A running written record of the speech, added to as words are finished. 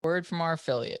Word from our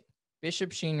affiliate,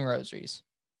 Bishop Sheen Rosaries.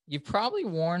 You've probably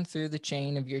worn through the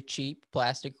chain of your cheap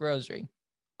plastic rosary.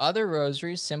 Other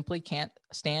rosaries simply can't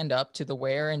stand up to the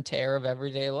wear and tear of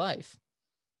everyday life.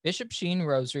 Bishop Sheen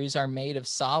rosaries are made of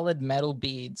solid metal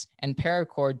beads and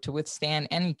paracord to withstand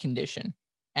any condition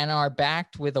and are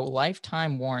backed with a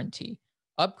lifetime warranty.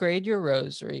 Upgrade your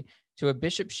rosary to a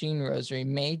Bishop Sheen rosary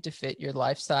made to fit your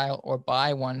lifestyle or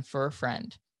buy one for a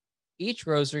friend. Each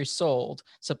rosary sold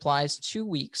supplies 2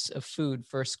 weeks of food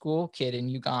for a school kid in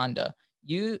Uganda.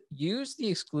 You use the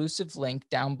exclusive link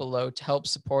down below to help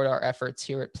support our efforts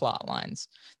here at Plotlines.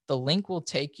 The link will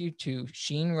take you to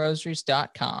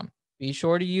sheenrosaries.com. Be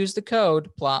sure to use the code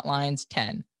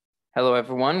Plotlines10. Hello,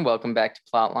 everyone. Welcome back to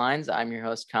Plotlines. I'm your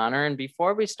host, Connor. And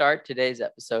before we start today's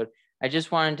episode, I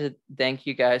just wanted to thank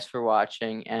you guys for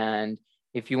watching. And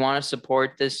if you want to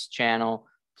support this channel,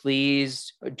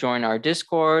 please join our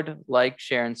Discord, like,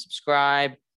 share, and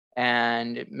subscribe,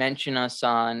 and mention us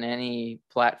on any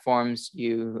platforms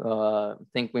you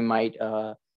think we might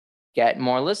get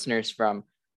more listeners from.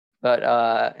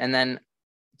 And then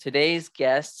today's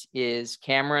guest is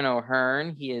Cameron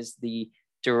O'Hearn. He is the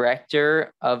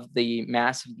director of the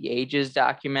Mass of the Ages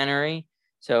documentary.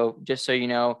 So just so you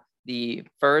know, the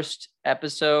first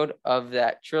episode of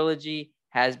that trilogy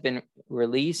has been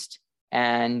released,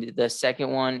 and the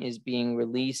second one is being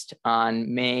released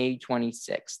on May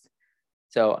 26th.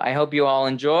 So I hope you all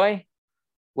enjoy.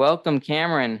 Welcome,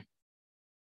 Cameron.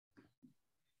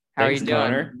 How are you doing?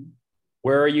 Connor.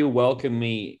 Where are you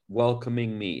welcoming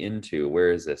me into?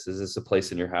 Where is this? Is this a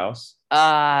place in your house?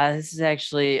 This is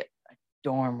actually a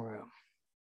dorm room.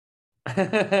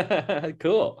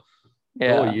 Cool.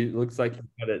 Yeah. Oh, looks like you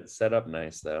got it set up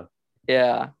nice though.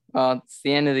 Yeah. Well, it's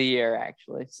the end of the year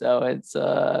actually. So it's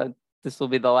this will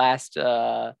be the last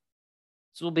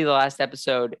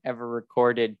episode ever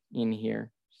recorded in here.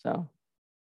 So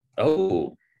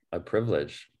oh, a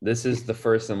privilege. This is the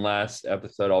first and last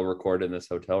episode I'll record in this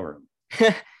hotel room.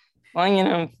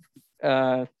 Well,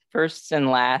 firsts and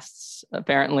lasts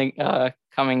apparently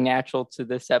coming natural to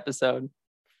this episode.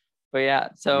 But yeah,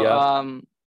 so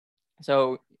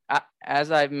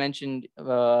as I've mentioned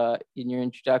in your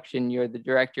introduction, you're the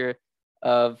director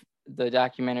of the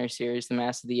documentary series, The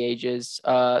Mass of the Ages.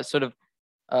 Will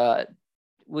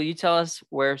you tell us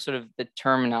where sort of the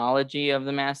terminology of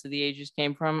The Mass of the Ages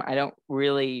came from? I don't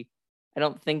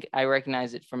think I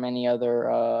recognize it from any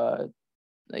other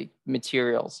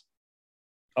materials.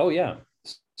 Oh yeah.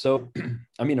 So,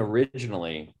 I mean,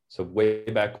 originally, so way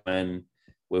back when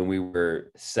we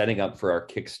were setting up for our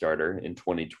Kickstarter in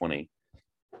 2020,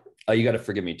 you got to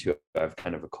forgive me too. I have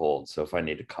kind of a cold, so if I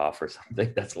need to cough or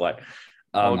something, that's why.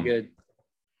 All good.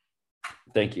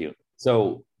 Thank you.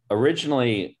 So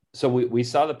originally, we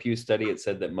saw the Pew study. It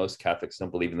said that most Catholics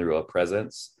don't believe in the real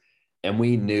presence, and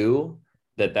we knew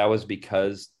that was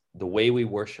because the way we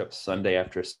worship Sunday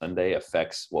after Sunday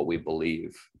affects what we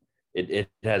believe. It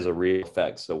has a real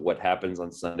effect. So what happens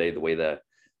on Sunday, the way the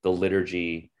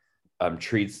liturgy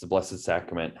treats the Blessed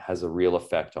Sacrament, has a real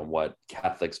effect on what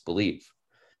Catholics believe.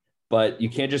 But you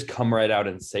can't just come right out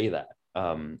and say that.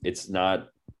 It's not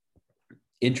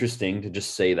interesting to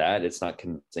just say that. It's not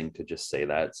convincing to just say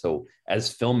that. So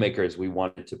as filmmakers, we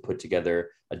wanted to put together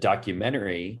a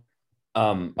documentary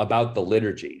about the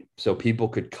liturgy, so people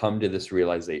could come to this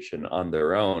realization on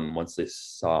their own once they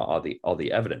saw all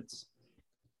the evidence.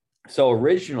 So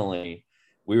originally,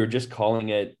 we were just calling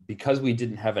it, because we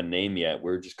didn't have a name yet, we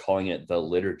were just calling it the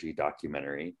Liturgy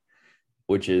Documentary,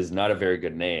 which is not a very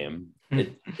good name.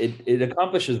 It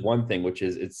accomplishes one thing, which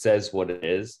is it says what it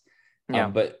is. Yeah.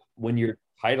 But when you're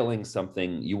titling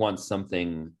something, you want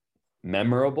something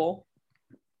memorable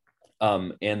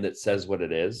and that says what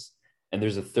it is. And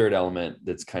there's a third element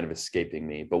that's kind of escaping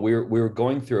me. But we were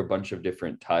going through a bunch of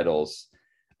different titles.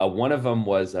 One of them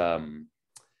was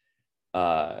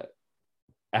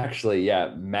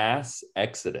Mass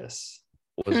Exodus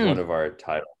was one of our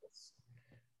titles,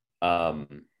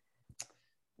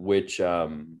 which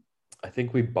I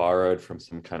think we borrowed from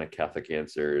some kind of Catholic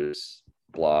Answers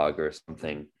blog or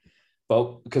something.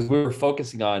 But because we were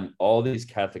focusing on all these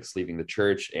Catholics leaving the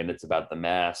church and it's about the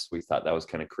Mass, we thought that was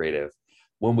kind of creative.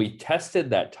 When we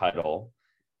tested that title,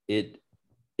 it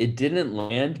didn't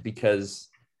land because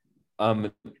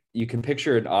you can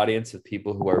picture an audience of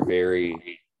people who are very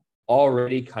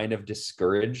already kind of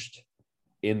discouraged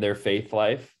in their faith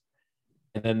life,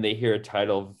 and then they hear a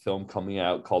title of a film coming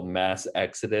out called Mass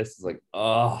Exodus. It's like,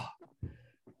 oh,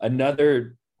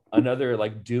 another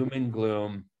like doom and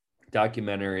gloom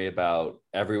documentary about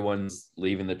everyone's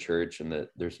leaving the church and that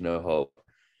there's no hope.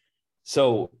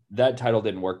 So that title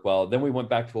didn't work well. Then we went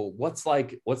back to, well, what's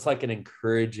like an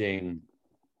encouraging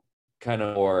kind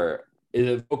of more,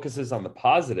 it focuses on the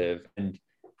positive. And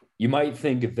you might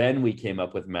think then we came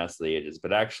up with Mass of the Ages,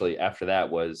 but actually after that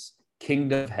was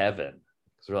Kingdom of Heaven.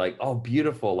 So we're like, oh,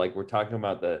 beautiful. Like we're talking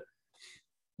about the,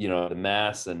 the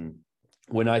Mass. And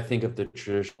when I think of the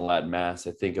traditional Latin Mass,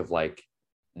 I think of like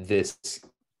this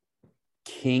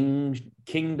king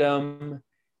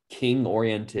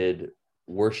oriented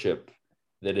worship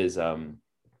that is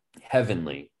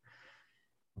heavenly.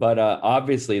 But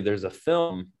obviously there's a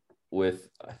film with,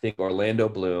 I think, Orlando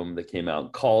Bloom that came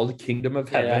out called Kingdom of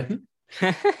Heaven.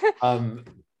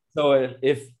 So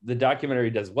if the documentary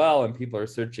does well and people are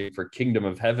searching for Kingdom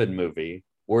of Heaven movie,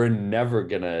 we're never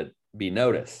gonna be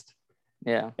noticed.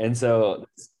 Yeah. And so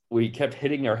we kept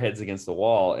hitting our heads against the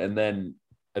wall, and then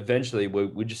eventually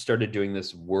we just started doing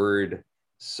this word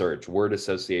search, word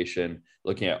association,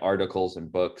 looking at articles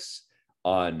and books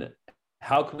on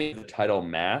how can we have the title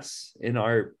Mass in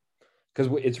our,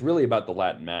 because it's really about the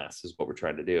Latin Mass is what we're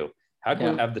trying to do. How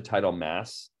can we have the title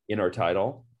Mass in our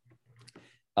title,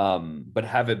 but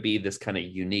have it be this kind of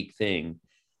unique thing?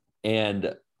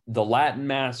 And the Latin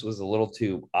Mass was a little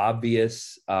too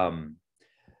obvious.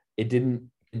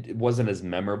 It wasn't as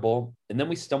memorable. And then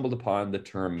we stumbled upon the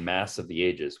term Mass of the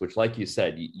Ages, which, like you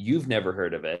said, you've never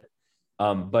heard of it.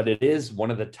 But it is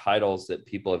one of the titles that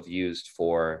people have used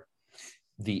for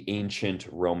the ancient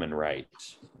Roman Rite,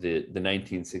 the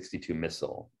 1962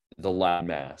 Missal, the Latin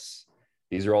Mass.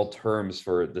 These are all terms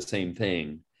for the same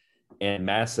thing. And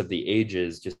Mass of the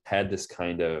Ages just had this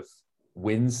kind of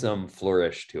winsome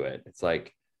flourish to it. It's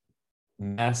like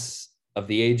Mass of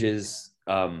the Ages.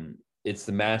 It's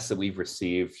the Mass that we've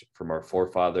received from our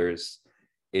forefathers.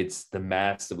 It's the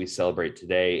Mass that we celebrate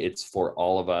today. It's for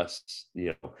all of us.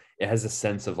 It has a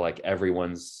sense of like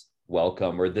everyone's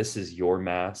welcome, or this is your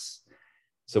Mass.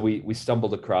 So we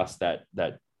stumbled across that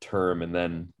term, and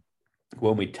then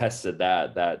when we tested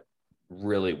that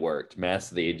really worked.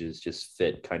 Mass of the Ages just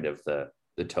fit kind of the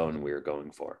tone we were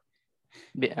going for.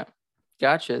 Yeah,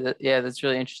 gotcha. That's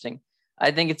really interesting.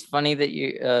 I think it's funny that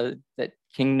you that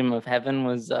Kingdom of Heaven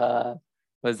was on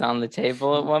the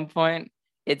table at one point.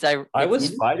 I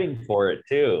was fighting for it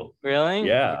too. Really?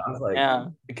 Yeah, I was like,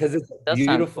 because it's a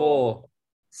beautiful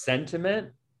sentiment,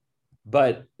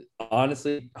 but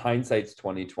honestly, hindsight's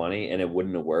 2020, and it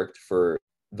wouldn't have worked for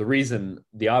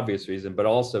the obvious reason, but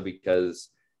also because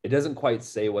it doesn't quite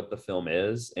say what the film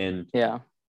is, and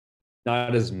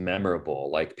not as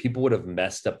memorable. Like people would have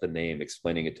messed up the name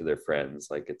explaining it to their friends.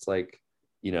 Like it's like,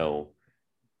 the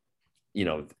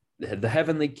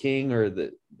Heavenly King, or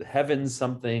the Heavens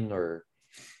something, or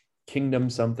Kingdom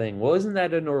something. Well, isn't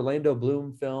that an Orlando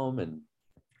Bloom film? And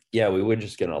we would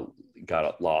just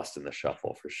got lost in the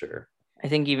shuffle for sure. I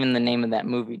think even the name of that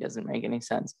movie doesn't make any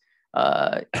sense.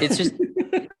 It's just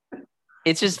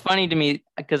it's just funny to me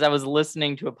because I was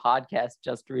listening to a podcast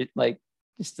just in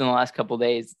the last couple of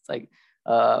days. It's like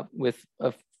with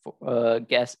a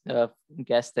guest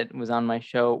that was on my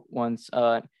show once,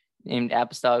 named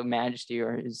Apostolic Majesty,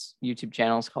 or his YouTube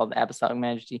channel is called Apostolic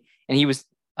Majesty, and he was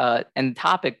and the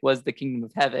topic was the Kingdom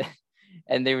of Heaven,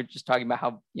 and they were just talking about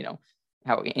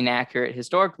how inaccurate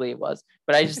historically it was.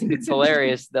 But I just think it's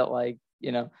hilarious that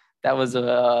that was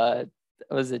a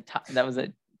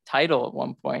title at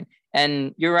one point.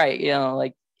 And you're right,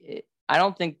 I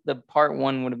don't think the part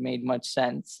one would have made much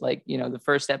sense. The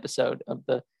first episode of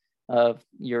the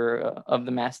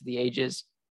Mass of the Ages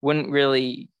wouldn't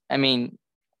really,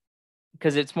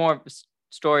 because it's more of a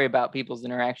story about people's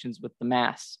interactions with the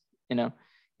Mass,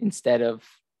 instead of,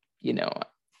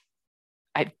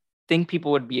 I think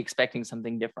people would be expecting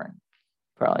something different,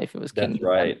 probably, if it was King. That's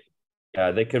right.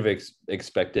 Yeah, they could have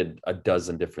expected a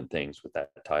dozen different things with that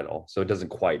title. So it doesn't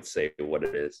quite say what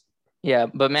it is. Yeah,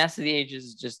 but Mass of the Ages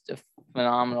is just a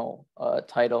phenomenal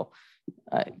title.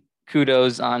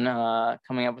 Kudos on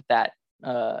coming up with that.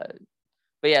 But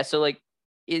yeah, so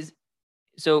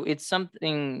it's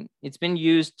something, it's been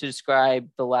used to describe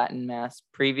the Latin Mass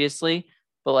previously,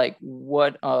 but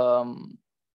what do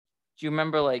you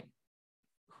remember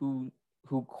who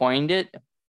coined it?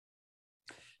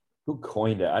 Who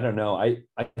coined it? I don't know. I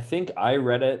think I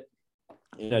read it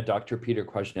in a Dr. Peter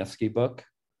Kwasniewski book.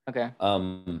 Okay.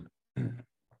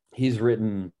 He's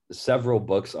written several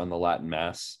books on the Latin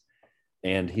Mass,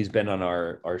 and he's been on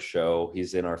our show.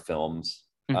 He's in our films.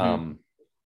 Mm-hmm.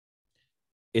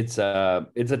 It's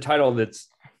a title that's,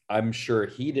 I'm sure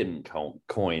he didn't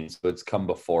coin, so it's come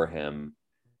before him.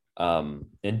 And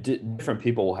different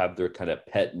people will have their kind of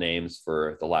pet names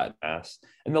for the Latin Mass,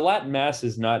 and the Latin Mass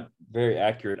is not very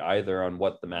accurate either on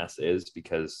what the Mass is,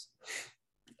 because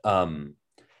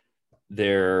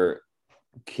there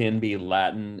can be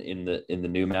Latin in the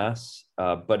new Mass,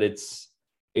 but it's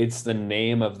it's the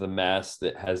name of the mass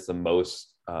that has the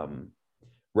most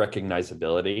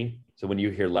recognizability. So when you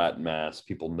hear Latin mass,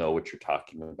 people know what you're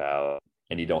talking about,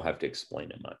 and you don't have to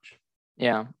explain it much.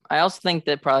 Yeah. I also think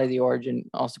that probably the origin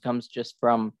also comes just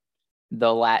from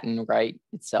the Latin rite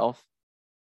itself,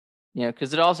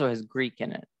 because it also has Greek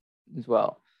in it as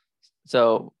well.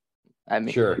 So, I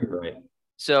mean, Sure, right.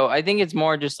 So I think it's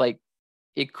more just like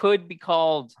it could be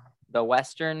called the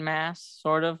Western Mass,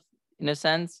 sort of, in a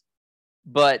sense,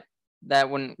 but that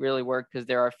wouldn't really work because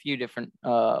there are a few different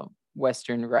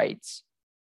Western rites.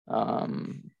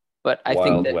 But I think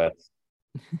Wild that, West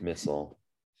missile.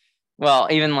 well,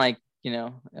 even like,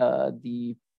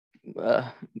 the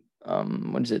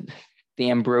what is it? The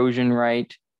Ambrosian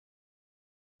rite,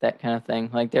 that kind of thing.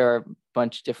 Like there are a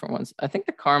bunch of different ones. I think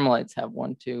the Carmelites have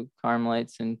one too,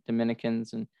 Carmelites and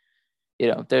Dominicans, and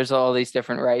there's all these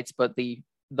different rites, but the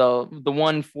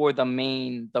one for the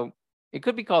main, it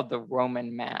could be called the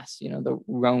Roman Mass, the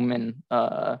Roman,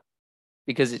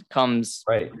 because it comes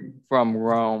Right. from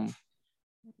Rome,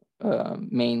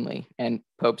 mainly, and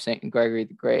Pope St. Gregory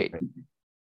the Great. Right.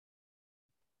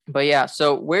 But yeah,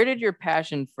 so where did your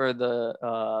passion for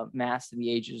the Mass of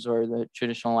the Ages or the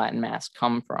traditional Latin Mass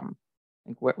come from?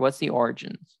 Like, what's the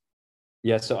origins?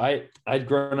 Yeah, so I'd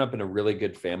grown up in a really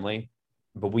good family,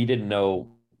 but we didn't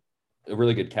know, a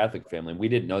really good Catholic family. We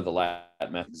didn't know the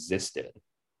Latin Mass existed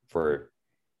for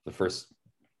the first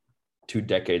 2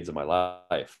 decades of my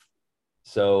life.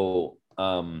 So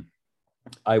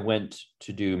I went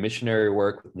to do missionary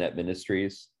work with Net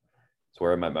Ministries. It's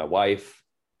where I met my wife.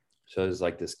 So it was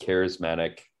like this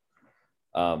charismatic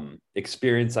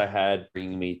experience I had,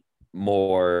 bringing me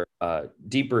more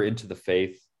deeper into the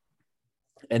faith.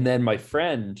 And then my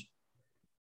friend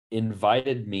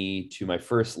invited me to my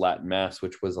first Latin Mass,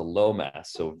 which was a low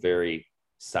Mass, so very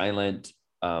silent.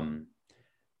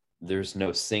 There's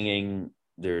no singing.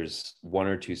 There's 1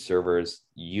 or 2 servers.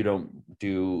 You don't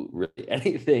do really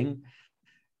anything.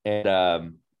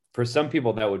 And for some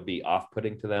people that would be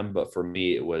off-putting to them, but for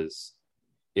me it was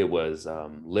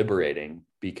liberating,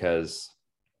 because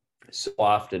so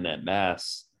often at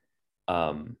Mass,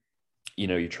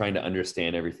 you're trying to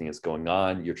understand everything that's going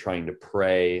on. You're trying to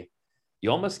pray. You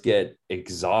almost get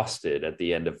exhausted at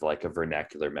the end of like a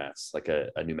vernacular Mass, like a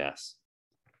new Mass,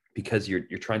 because you're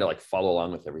trying to like follow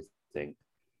along with everything.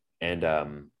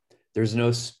 And there's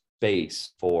no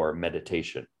space for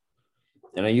meditation.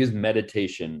 And I use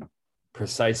meditation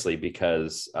precisely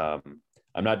because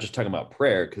I'm not just talking about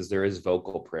prayer, because there is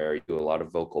vocal prayer. You do a lot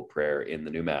of vocal prayer in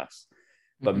the new Mass.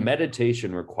 But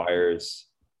meditation requires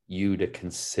you to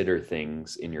consider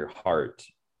things in your heart,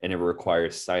 and it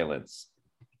requires silence.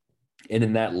 And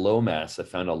in that low Mass, I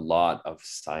found a lot of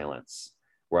silence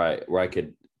where I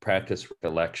could practice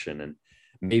recollection. And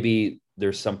maybe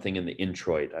there's something in the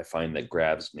introit I find that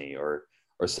grabs me, or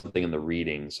something in the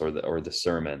readings or the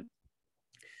sermon.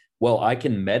 Well, I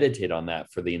can meditate on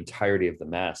that for the entirety of the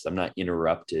Mass. I'm not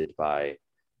interrupted by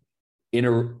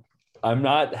I'm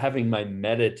not having my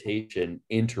meditation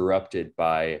interrupted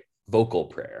by vocal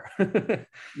prayer.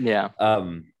 Yeah.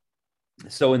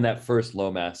 So in that first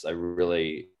low Mass, I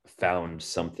really found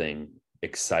something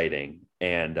exciting.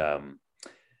 And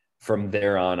from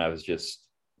there on, I was just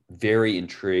very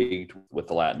intrigued with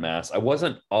the Latin Mass. I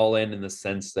wasn't all in the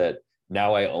sense that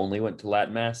now I only went to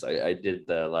Latin Mass. I did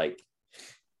the like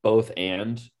both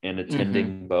and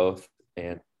attending both.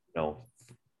 And,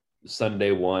 Sunday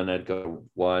one, I'd go to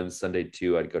one, Sunday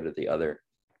two, I'd go to the other.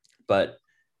 But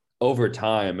over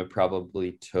time, it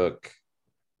probably took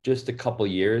just a couple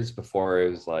years before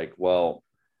it was like, well,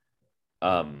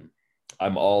 I'm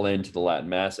all into the Latin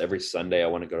Mass. Every Sunday, I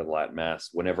want to go to the Latin Mass.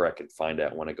 Whenever I can find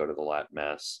it, I want to go to the Latin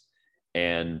Mass.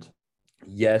 And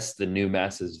yes, the new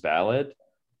Mass is valid,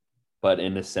 but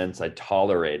in a sense, I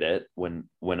tolerate it when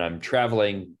I'm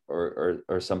traveling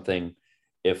or something.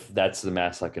 If that's the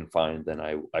Mass I can find, then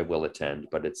I will attend.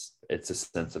 But it's a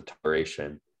sense of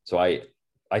toleration. So I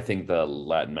think the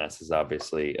Latin Mass is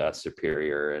obviously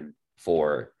superior, and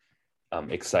for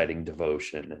exciting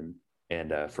devotion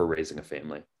and for raising a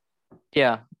family.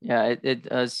 Yeah, it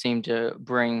does seem to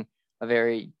bring a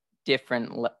very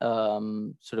different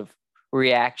sort of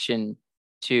reaction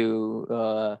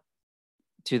to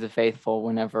the faithful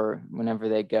whenever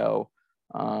they go.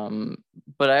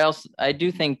 But I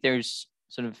do think there's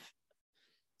sort of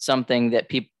something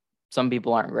that some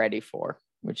people aren't ready for,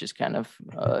 which is kind of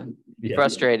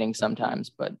frustrating sometimes.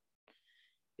 But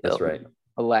that's right.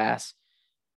 Alas.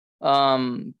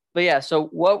 But yeah, so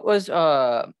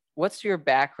what's your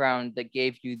background that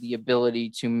gave you the ability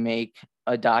to make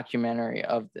a documentary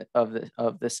of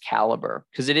this caliber,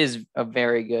 because it is a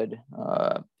very good,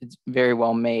 it's very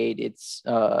well made.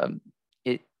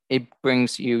 It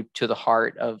brings you to the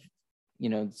heart of,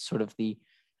 sort of the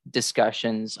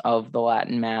discussions of the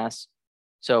Latin Mass.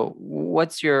 So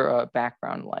what's your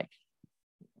background like?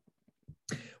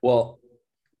 Well,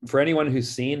 for anyone who's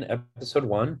seen episode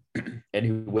 1 and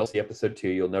who will see episode 2,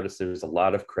 you'll notice there's a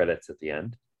lot of credits at the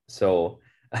end. So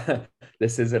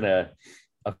this isn't a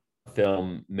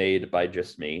film made by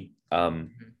just me.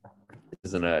 This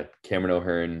isn't a Cameron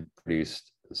O'Hearn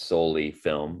produced solely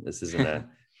film. This isn't a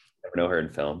Cameron O'Hearn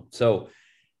film. So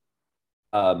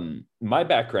my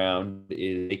background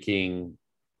is making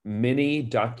mini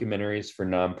documentaries for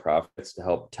nonprofits to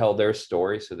help tell their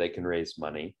story so they can raise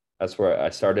money. That's where I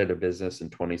started a business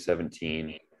in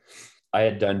 2017. I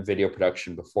had done video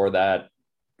production before that.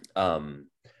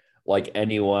 Like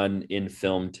anyone in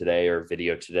film today or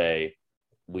video today,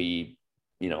 we,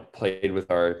 played with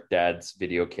our dad's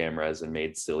video cameras and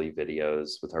made silly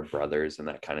videos with our brothers and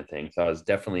that kind of thing. So I was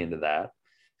definitely into that.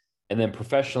 And then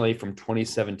professionally from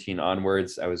 2017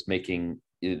 onwards, I was making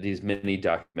these mini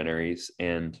documentaries.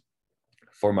 And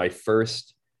for my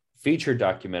first feature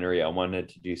documentary, I wanted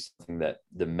to do something that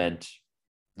meant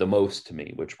the most to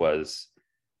me, which was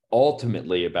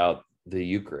ultimately about the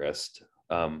Eucharist.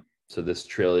 So this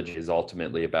trilogy is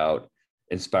ultimately about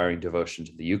inspiring devotion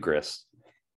to the Eucharist.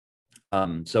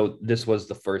 So this was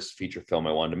the first feature film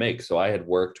I wanted to make. So I had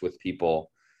worked with people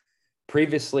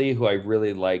previously who I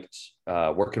really liked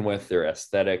working with, their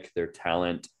aesthetic, their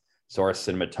talent. So our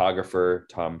cinematographer,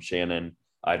 Tom Shannon,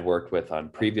 I'd worked with on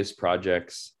previous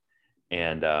projects.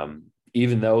 And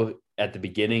even though at the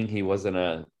beginning he wasn't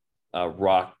a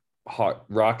rock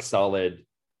solid,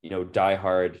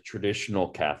 diehard traditional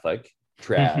Catholic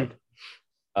trad,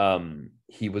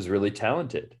 he was really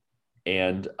talented.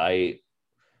 And I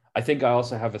think I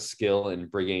also have a skill in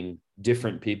bringing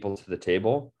different people to the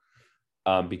table,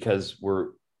 because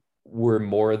we're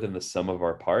more than the sum of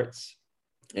our parts.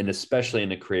 And especially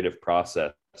in a creative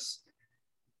process,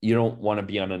 you don't want to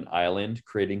be on an island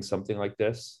creating something like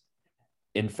this.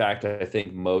 In fact, I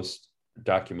think most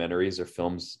documentaries or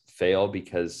films fail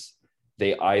because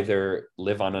they either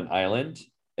live on an island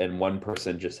and one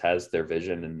person just has their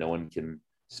vision and no one can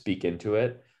speak into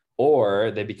it,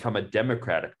 or they become a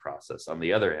democratic process on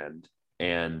the other end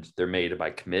and they're made by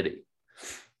committee,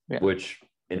 which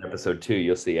in episode 2,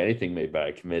 you'll see anything made by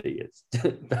a committee, it's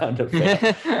bound to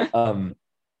fail.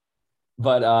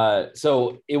 But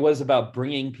so it was about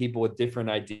bringing people with different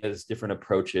ideas, different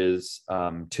approaches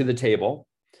to the table.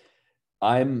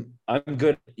 I'm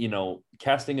good,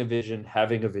 casting a vision,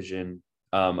 having a vision.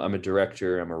 I'm a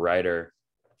director, I'm a writer.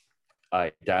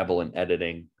 I dabble in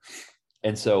editing.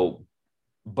 And so,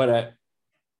 but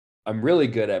I'm really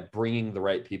good at bringing the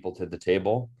right people to the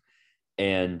table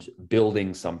and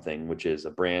building something, which is a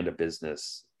brand, a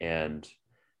business. And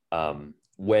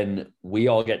when we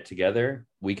all get together,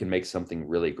 we can make something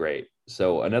really great.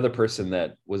 So another person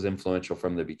that was influential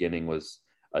from the beginning was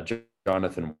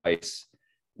Jonathan Weiss.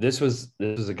 This was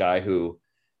a guy who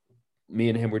me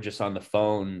and him were just on the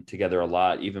phone together a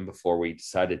lot, even before we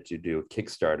decided to do a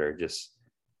Kickstarter. Just,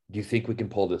 do you think we can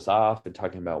pull this off? And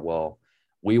talking about, well,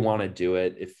 we want to do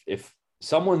it. If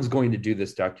someone's going to do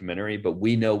this documentary, but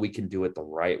we know we can do it the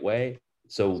right way.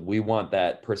 So we want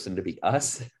that person to be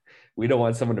us. We don't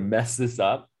want someone to mess this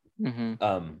up.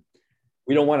 Mm-hmm.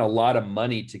 We don't want a lot of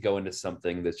money to go into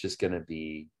something that's just going to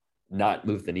be not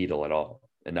move the needle at all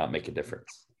and not make a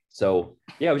difference. So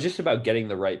yeah, it was just about getting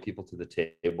the right people to the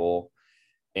table.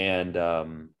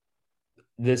 And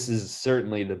this is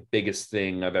certainly the biggest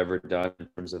thing I've ever done in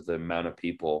terms of the amount of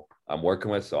people I'm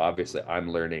working with. So obviously I'm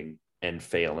learning and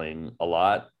failing a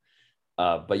lot.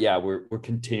 But yeah, we're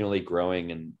continually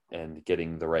growing and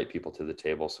getting the right people to the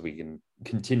table so we can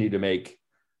continue to make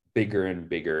bigger and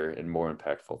bigger and more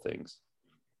impactful things.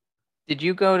 Did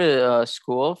you go to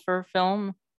school for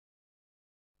film?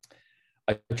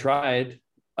 I tried,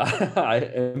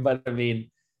 but I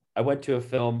mean, I went to a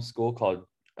film school called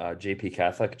JP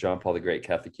Catholic, John Paul the Great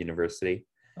Catholic University.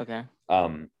 Okay.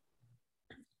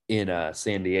 In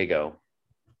San Diego.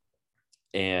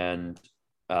 And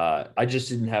I just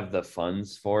didn't have the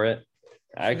funds for it.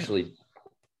 I actually,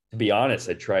 to be honest,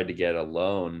 I tried to get a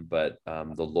loan, but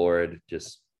the Lord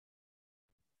just,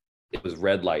 it was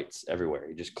red lights everywhere.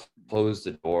 He just closed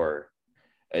the door.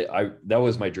 That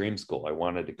was my dream school. I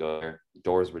wanted to go there.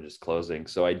 Doors were just closing.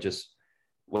 So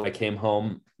when I came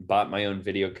home, bought my own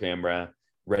video camera,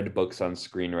 read books on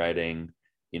screenwriting,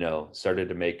 started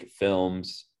to make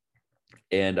films.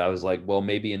 And I was like, well,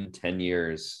 maybe in 10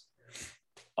 years,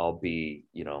 I'll be,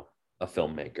 a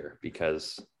filmmaker,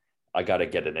 because I got to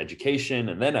get an education,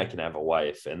 and then I can have a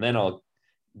wife, and then I'll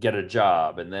get a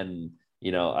job. And then,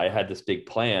 I had this big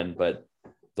plan, but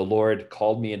the Lord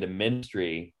called me into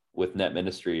ministry with Net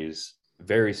Ministries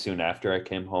very soon after I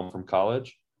came home from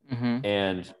college. Mm-hmm.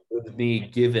 And with me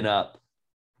giving up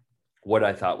what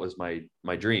I thought was my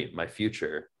dream, my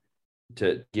future,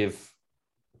 to give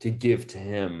to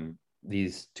him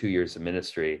these 2 years of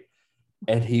ministry.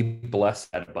 And he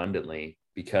blessed that abundantly,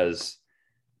 because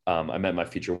I met my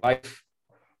future wife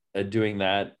doing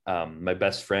that. My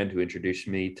best friend who introduced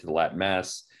me to the Latin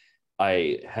Mass.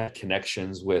 I had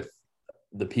connections with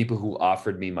the people who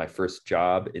offered me my first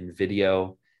job in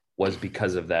video, was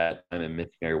because of that. I'm in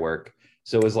missionary work.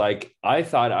 So it was like, I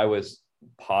thought I was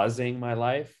pausing my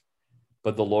life,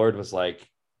 but the Lord was like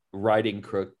writing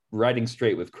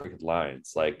straight with crooked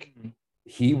lines. Like,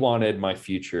 he wanted my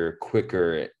future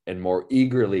quicker and more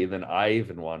eagerly than I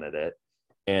even wanted it,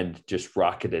 and just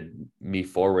rocketed me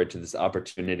forward to this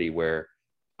opportunity where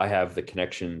I have the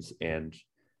connections and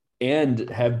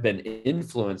have been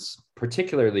influenced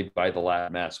particularly by the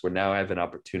Latin Mass, where now I have an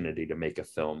opportunity to make a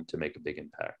film, to make a big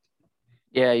impact.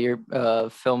 Yeah, your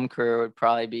film career would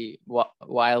probably be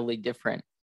wildly different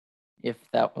if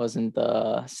that wasn't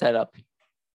the setup.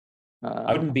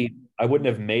 I wouldn't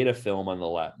have made a film on the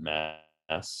Latin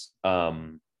Mass.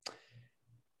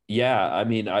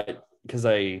 Because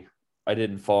I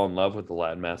didn't fall in love with the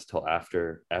Latin Mass till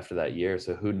after that year.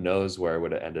 So who knows where I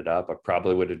would have ended up. I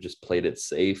probably would have just played it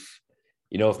safe.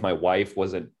 If my wife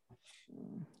wasn't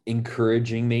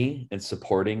encouraging me and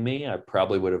supporting me, I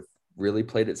probably would have really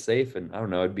played it safe. And I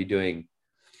don't know, I'd be doing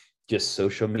just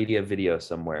social media video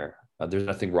somewhere. There's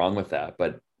nothing wrong with that,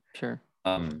 but sure.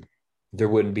 There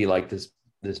wouldn't be like this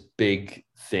big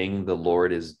thing the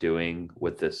Lord is doing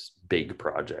with this big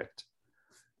project.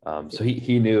 So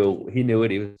he knew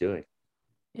what he was doing.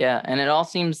 Yeah, and it all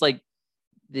seems like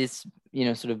this,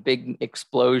 sort of big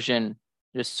explosion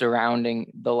just surrounding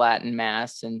the Latin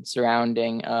Mass and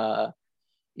surrounding, the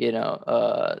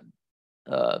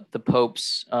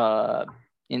Pope's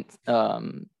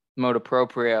motu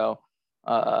proprio.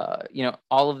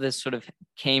 All of this sort of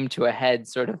came to a head,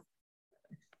 sort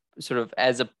of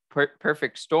as a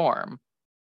perfect storm.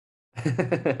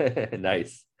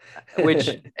 Nice. Which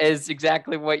is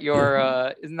exactly what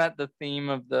your isn't that the theme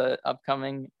of the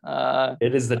upcoming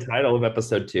it is the title of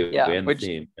episode 2, and the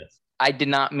theme. Yes. I did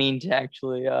not mean to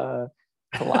actually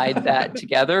collide that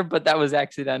together, but that was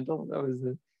accidental.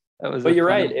 That was But you're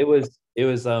right. It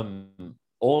was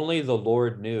only the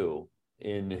Lord knew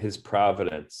in his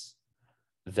providence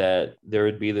that there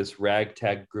would be this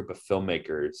ragtag group of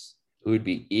filmmakers who would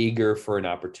be eager for an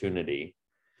opportunity.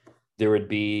 There would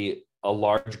be a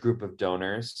large group of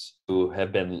donors who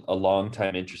have been a long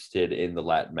time interested in the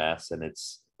Latin Mass and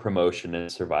its promotion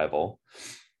and survival.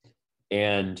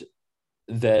 And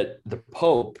that the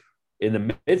Pope, in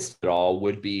the midst of it all,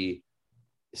 would be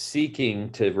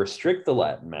seeking to restrict the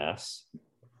Latin Mass,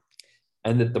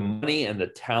 and that the money and the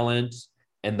talent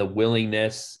and the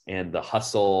willingness and the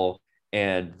hustle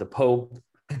and the Pope,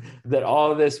 that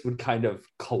all of this would kind of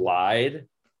collide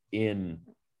in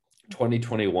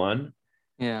 2021.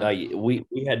 Yeah. We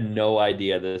had no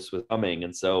idea this was coming.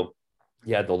 And so,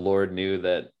 the Lord knew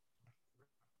that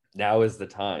now is the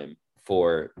time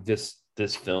for this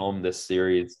film, this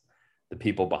series, the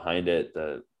people behind it,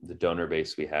 the donor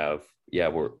base we have.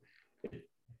 You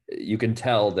can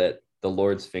tell that the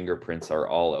Lord's fingerprints are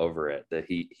all over it, that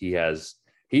he's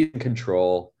in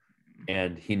control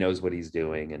and he knows what he's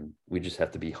doing, and we just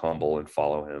have to be humble and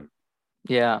follow him.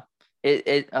 Yeah.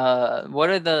 What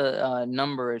are the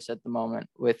numbers at the moment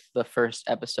with the first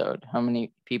episode? How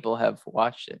many people have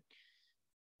watched it?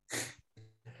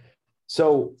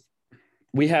 So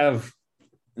we have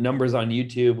numbers on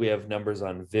YouTube. We have numbers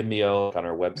on Vimeo, on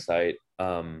our website.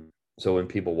 So when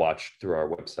people watch through our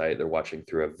website, they're watching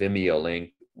through a Vimeo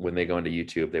link. When they go into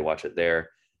YouTube, they watch it there.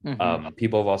 Mm-hmm.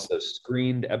 People have also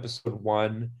screened episode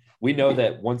 1. We know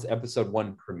that once episode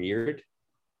 1 premiered,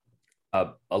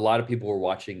 a lot of people were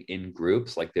watching in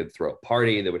groups. Like, they'd throw a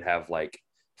party, they would have like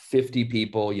 50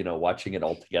 people, watching it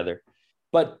all together.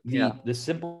 But the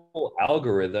simple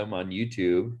algorithm on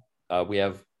YouTube, we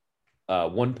have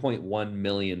 1.1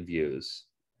 million views,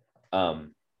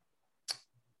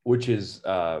 which is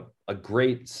a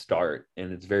great start.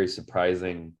 And it's very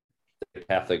surprising, the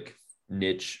Catholic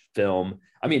niche film.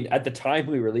 I mean, at the time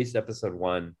we released episode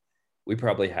 1, we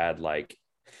probably had like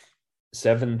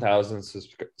 7,000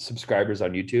 subscribers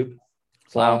on YouTube.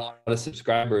 It's a lot of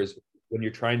subscribers. When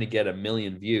you're trying to get 1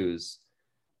 million views,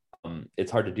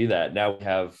 it's hard to do that. Now we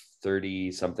have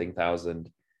 30 something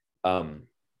thousand.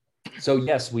 So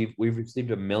yes, we've received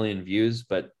 1 million views,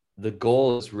 but the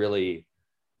goal is really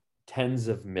tens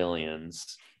of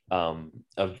millions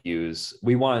of views.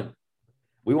 We want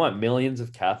millions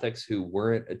of Catholics who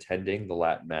weren't attending the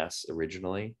Latin Mass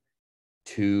originally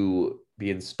to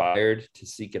be inspired to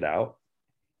seek it out.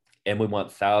 And we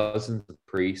want thousands of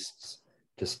priests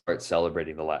to start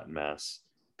celebrating the Latin Mass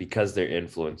because they're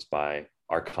influenced by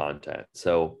our content.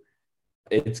 So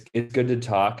it's good to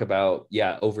talk about,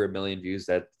 over 1 million views.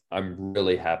 That I'm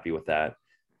really happy with that.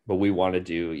 But we want to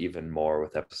do even more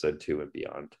with episode 2 and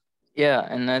beyond. Yeah,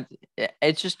 and that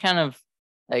it's just kind of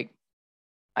like,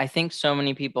 I think so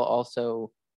many people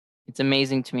also, it's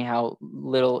amazing to me how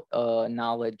little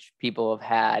knowledge people have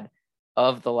had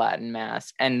of the Latin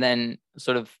Mass. And then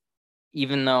sort of,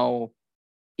 even though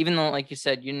like you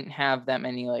said, you didn't have that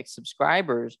many like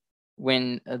subscribers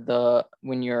when your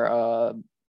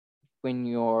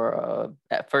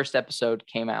that first episode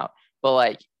came out, but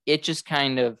like it just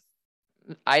kind of,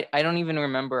 I don't even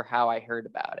remember how I heard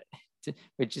about it,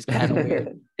 which is kind of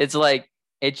weird. It's like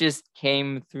it just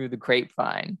came through the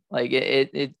grapevine. Like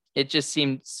it just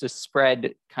seemed to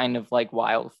spread kind of like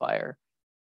wildfire,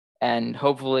 and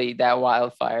hopefully that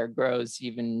wildfire grows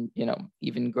even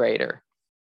greater.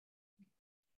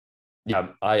 Yeah,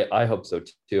 I hope so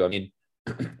too. I mean,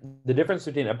 the difference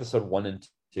between episode 1 and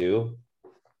 2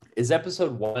 is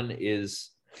episode 1 is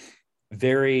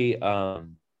very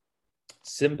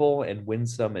simple and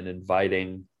winsome and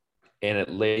inviting, and it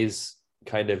lays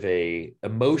kind of a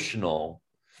emotional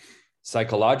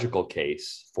psychological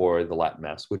case for the Latin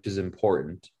Mass, which is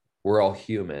important. We're all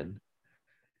human.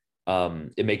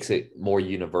 It makes it more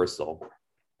universal.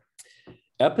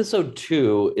 Episode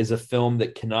 2 is a film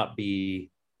that cannot be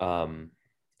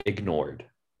ignored.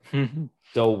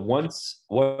 So once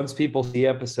people see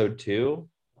episode 2,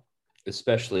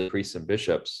 especially priests and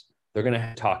bishops, they're going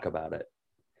to talk about it.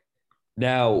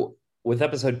 Now, with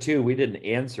episode 2, we didn't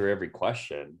answer every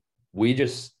question. We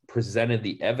just presented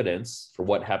the evidence for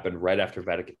what happened right after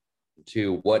Vatican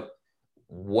II.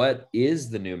 What is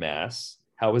the new Mass?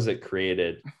 How was it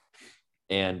created?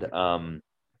 And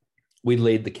we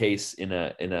laid the case in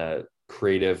a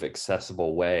creative,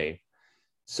 accessible way,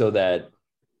 so that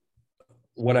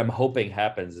what I'm hoping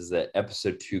happens is that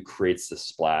episode 2 creates the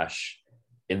splash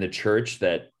in the church,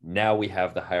 that now we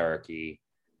have the hierarchy.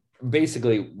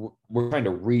 Basically, we're trying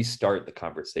to restart the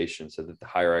conversation so that the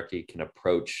hierarchy can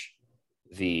approach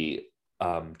the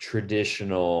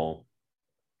traditional,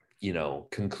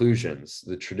 conclusions,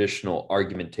 the traditional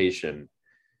argumentation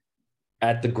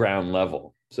at the ground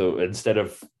level. So instead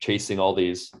of chasing all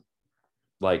these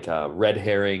like red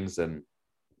herrings and,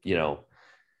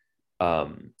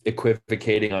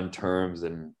 equivocating on terms,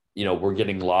 and, we're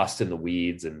getting lost in the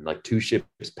weeds and like two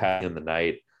ships passing in the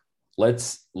night.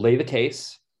 Let's lay the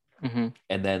case and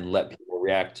then let people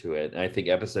react to it. And I think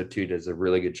episode 2 does a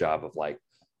really good job of like,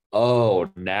 oh,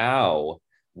 now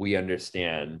we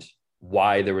understand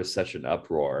why there was such an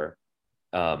uproar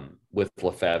with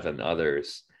Lefebvre and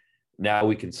others. Now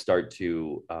we can start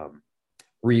to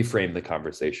reframe the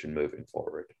conversation moving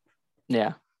forward.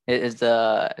 Yeah, it is.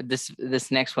 This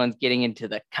next one's getting into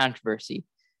the controversy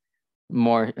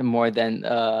more than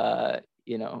the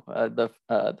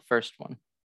first one.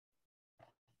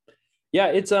 Yeah,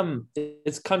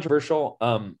 it's controversial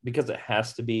because it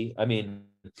has to be. I mean,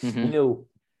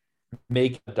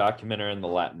 make a documentary in the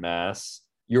Latin Mass,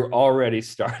 you're already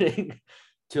starting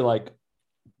to like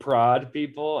prod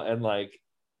people, and like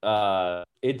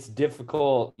it's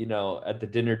difficult, at the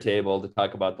dinner table to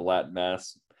talk about the Latin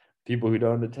Mass. People who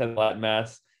don't attend Latin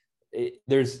Mass,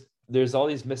 there's all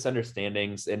these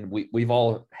misunderstandings, and we've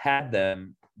all had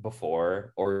them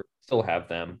before, or still have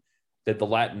them, that the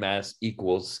Latin Mass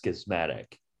equals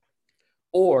schismatic,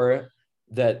 or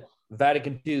that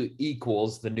Vatican II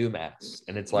equals the new Mass.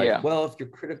 And it's like, well, if you're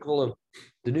critical of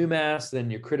the new Mass,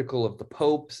 then you're critical of the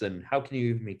popes, and how can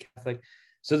you even be Catholic?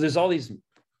 So there's all these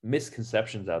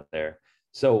misconceptions out there.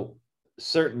 So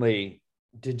certainly,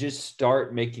 to just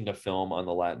start making a film on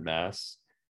the Latin Mass,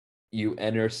 you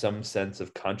enter some sense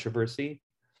of controversy.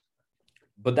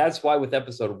 But that's why with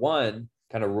episode 1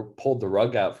 kind of pulled the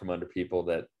rug out from under people,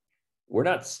 that we're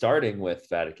not starting with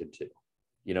Vatican II.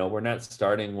 We're not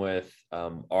starting with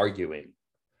arguing.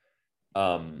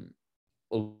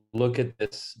 Look at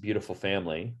this beautiful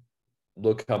family.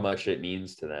 Look how much it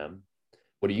means to them.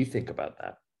 What do you think about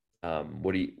that?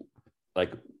 What do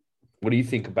you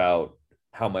think about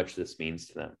how much this means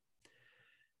to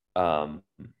them?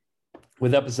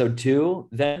 With episode 2,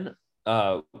 then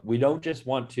we don't just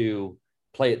want to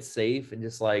play it safe and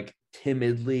just like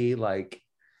timidly, like,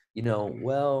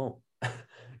 well,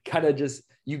 kind of just,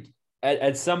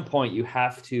 at some point you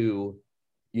have to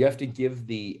you have to give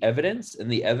the evidence,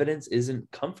 and the evidence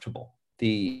isn't comfortable.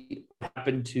 The what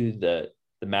happened to the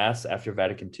mass after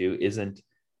Vatican II isn't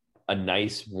a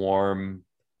nice, warm,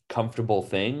 comfortable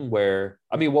thing where,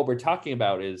 I mean, what we're talking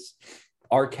about is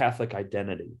our Catholic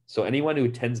identity. So anyone who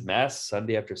attends mass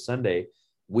Sunday after Sunday,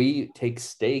 we take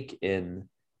stake in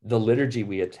the liturgy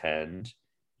we attend,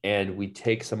 and we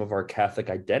take some of our Catholic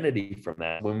identity from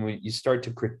that. When you start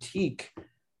to critique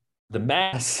the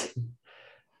mass,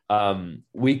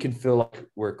 we can feel like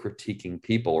we're critiquing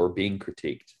people or being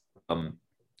critiqued.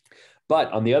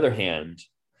 But on the other hand,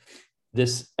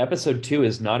 this episode 2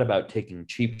 is not about taking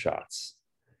cheap shots.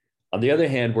 On the other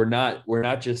hand, we're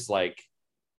not just like,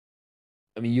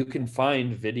 I mean, you can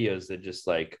find videos that just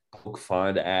like poke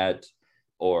fun at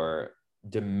or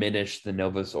diminish the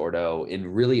Novus Ordo in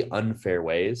really unfair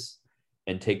ways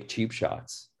and take cheap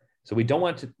shots. So we don't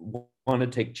want to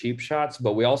take cheap shots,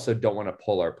 but we also don't want to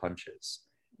pull our punches.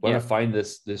 We want to find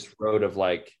this road of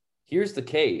like, here's the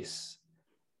case.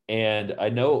 And I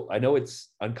know it's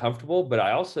uncomfortable, but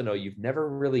I also know you've never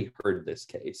really heard this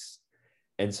case.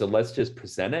 And so let's just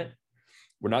present it.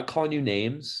 We're not calling you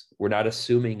names. We're not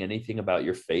assuming anything about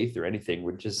your faith or anything.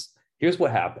 We're just, here's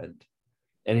what happened.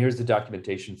 And here's the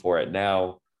documentation for it.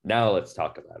 Now let's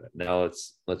talk about it. Now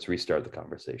let's restart the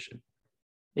conversation.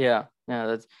 Yeah,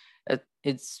 it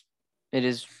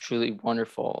is truly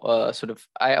wonderful. Sort of,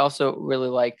 I also really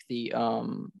like the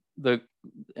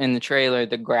in the trailer,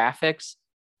 the graphics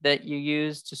that you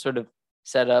use to sort of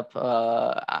set up.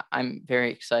 I'm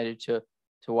very excited to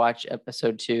watch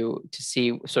episode 2 to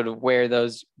see sort of where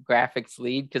those graphics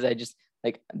lead, because I just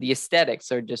like the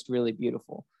aesthetics are just really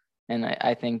beautiful. And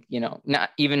I think,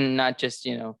 not just,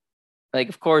 like,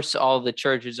 of course, all the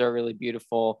churches are really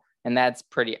beautiful, and that's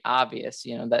pretty obvious,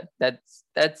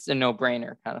 that's a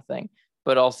no-brainer kind of thing.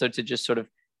 But also to just sort of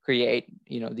create,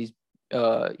 these,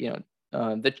 the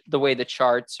way the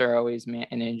charts are always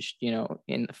managed,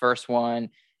 in the first one.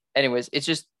 Anyways,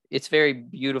 it's very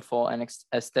beautiful and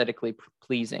aesthetically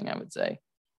pleasing, I would say,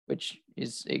 which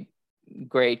is a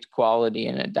great quality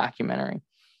in a documentary.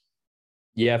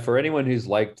 Yeah, for anyone who's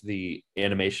liked the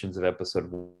animations of episode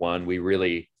 1, we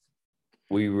really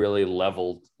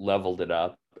leveled it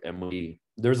up, and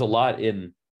there's a lot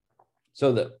in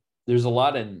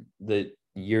the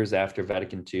years after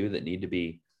Vatican II that need to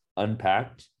be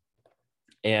unpacked.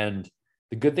 And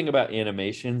the good thing about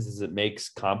animations is it makes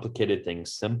complicated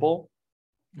things simple.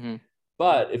 Mm-hmm.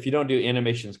 But if you don't do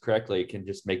animations correctly, it can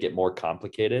just make it more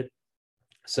complicated.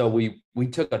 So we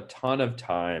took a ton of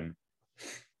time,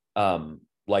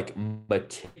 like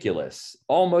meticulous,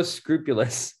 almost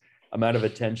scrupulous amount of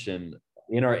attention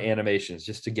in our animations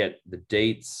just to get the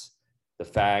dates, the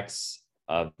facts,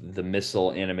 the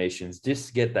missal animations, just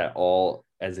to get that all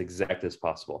as exact as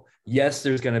possible. Yes,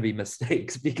 there's going to be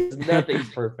mistakes because nothing's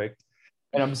perfect.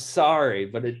 And I'm sorry,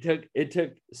 but it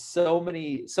took so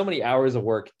many hours of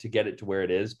work to get it to where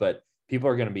it is, but people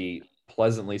are going to be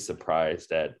pleasantly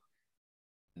surprised at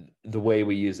the way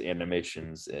we use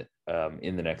animations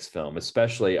in the next film.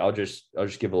 Especially, I'll just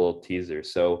give a little teaser.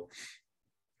 So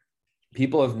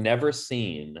people have never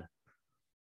seen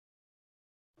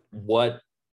what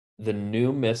the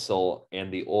new missal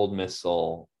and the old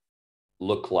missal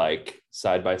look like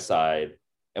side by side.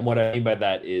 And what I mean by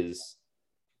that is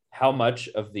how much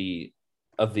of the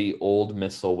old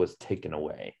missal was taken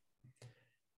away.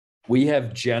 We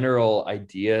have general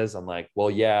ideas on like, well,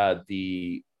 yeah,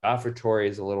 the offertory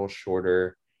is a little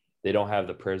shorter. They don't have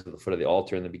the prayers at the foot of the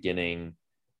altar in the beginning.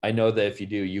 I know that if you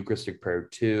do Eucharistic prayer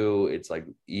 2, it's like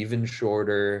even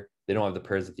shorter. They don't have the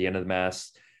prayers at the end of the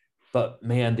Mass. But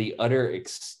man, the utter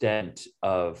extent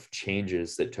of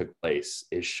changes that took place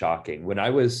is shocking.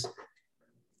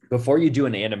 Before you do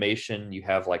an animation, you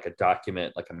have like a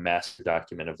document, like a master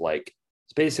document of like,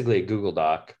 it's basically a Google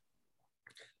Doc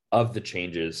of the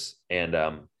changes. And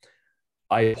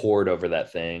I poured over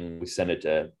that thing. We sent it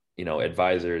to,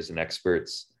 advisors and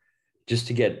experts just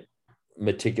to get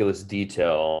meticulous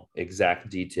detail, exact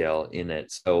detail in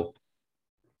it. So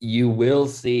you will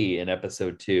see in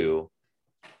episode 2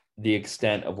 the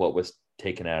extent of what was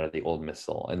taken out of the old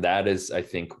missal. And that is, I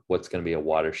think, what's going to be a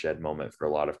watershed moment for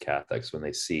a lot of Catholics when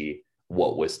they see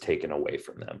what was taken away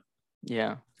from them.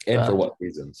 Yeah. And for what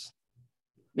reasons.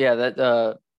 Yeah,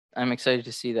 that I'm excited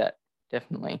to see that,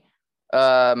 definitely.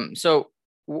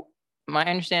 My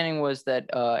understanding was that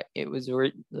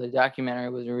the documentary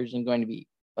was originally going to be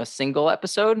a single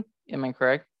episode. Am I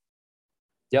correct?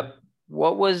 Yep.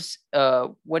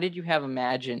 What did you have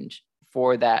imagined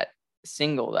for that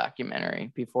single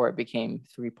documentary before it became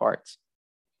 3 parts?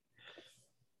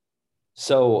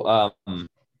 So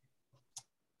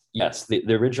yes,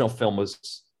 the original film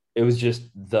was it was just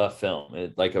the film.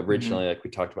 It, like Mhm. originally, like we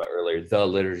talked about earlier, the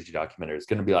liturgy documentary is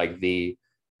going to be like the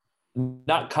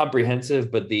not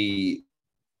comprehensive, but the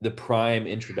prime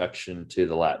introduction to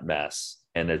the Latin Mass.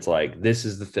 And it's like this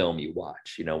is the film you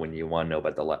watch, you know, when you want to know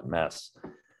about the Latin Mass.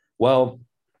 Well,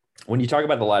 when you talk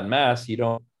about the Latin Mass, you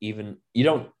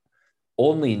don't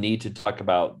only need to talk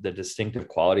about the distinctive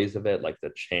qualities of it, like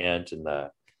the chant and the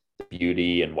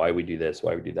beauty and why we do this,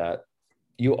 why we do that.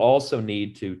 You also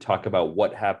need to talk about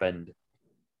what happened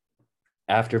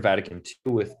after Vatican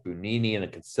II with Bunini and the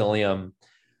Concilium.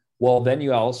 Well, then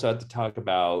you also have to talk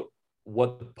about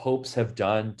what the popes have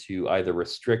done to either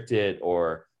restrict it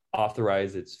or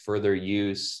authorize its further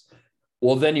use.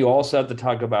 Well, then you also have to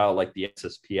talk about like the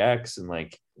SSPX and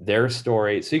like their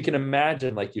story. So you can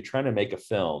imagine like you're trying to make a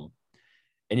film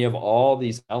and you have all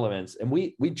these elements, and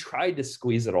we tried to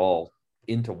squeeze it all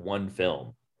into one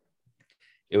film.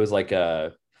 It was like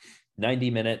a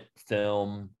 90-minute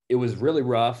film. It was really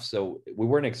rough, so we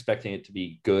weren't expecting it to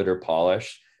be good or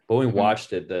polished. But when we Mhm.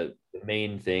 watched it, the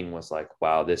main thing was like,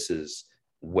 wow, this is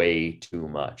way too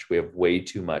much. We have way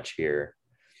too much here.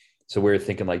 So we were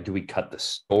thinking like, do we cut the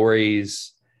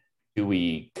stories? Do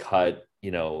we cut,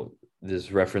 you know,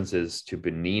 there's references to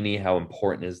Benini? How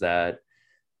important is that?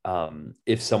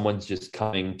 If someone's just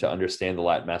coming to understand the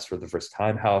Latin Mass for the first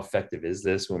time, how effective is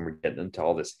this when we're getting into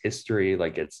all this history?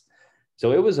 Like it's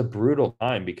so it was a brutal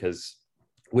time because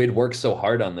we had worked so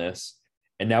hard on this,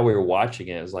 and now we were watching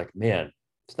it. It was like, man,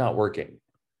 it's not working.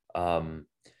 Um,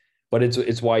 but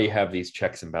it's why you have these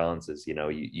checks and balances. You know,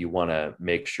 you want to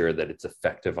make sure that it's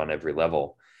effective on every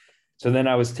level. So then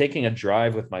I was taking a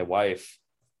drive with my wife,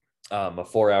 a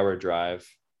 4-hour drive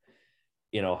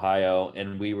in Ohio,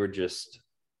 and we were just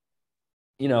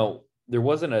there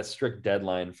wasn't a strict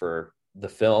deadline for the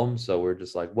film, so we're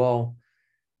just like, well,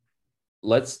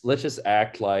 let's just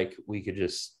act like we could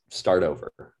just start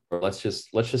over, or let's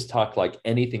just talk like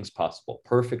anything's possible,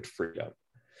 perfect freedom.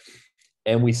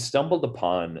 And we stumbled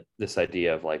upon this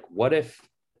idea of like, what if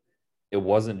it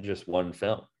wasn't just one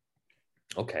film?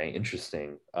 Okay,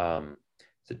 interesting. So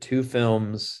two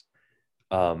films.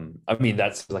 I mean,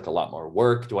 that's like a lot more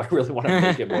work. Do I really want to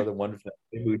make it more than one film?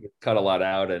 Maybe we just cut a lot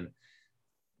out and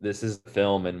this is the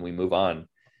film and we move on.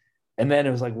 And then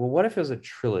it was like, well, what if it was a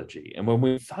trilogy? And when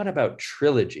we thought about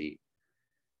trilogy,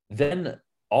 then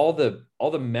all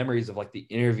the memories of like the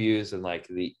interviews and like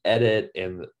the edit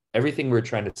and everything we are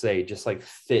trying to say just like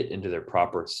fit into their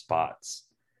proper spots.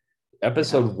 Yeah.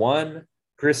 Episode one,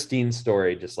 Christine's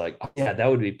story, just like, oh, yeah, that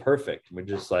would be perfect. We're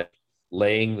just like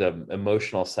laying the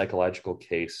emotional psychological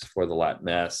case for the Latin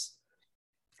Mass.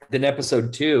 Then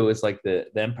episode two is like the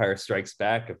Empire Strikes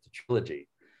Back of the trilogy.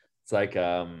 It's like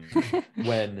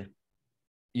when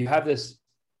you have this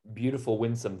beautiful,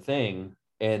 winsome thing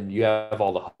and you have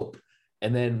all the hope.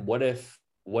 And then what if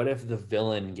the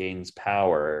villain gains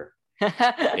power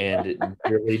and it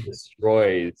really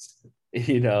destroys,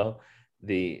 you know,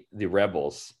 the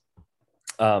rebels,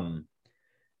 um,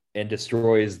 and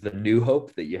destroys the new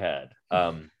hope that you had.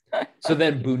 So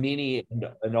then Bunini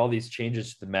and all these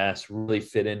changes to the mass really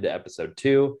fit into episode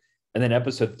two. And then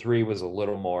episode three was a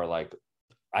little more like,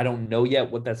 I don't know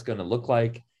yet what that's going to look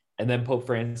like. And then Pope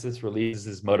Francis releases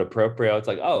his motu proprio. It's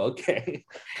like, oh, okay.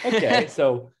 Okay.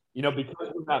 So, because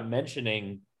we're not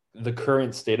mentioning the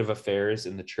current state of affairs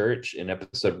in the church in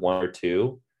episode one or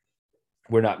two,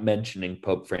 we're not mentioning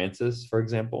Pope Francis, for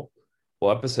example.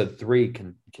 Well, episode three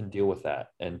can deal with that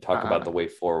and talk about uh, the way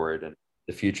forward and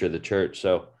the future of the church.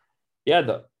 So,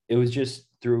 yeah, it was just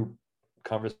through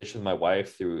conversation with my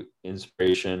wife, through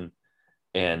inspiration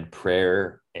and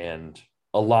prayer, and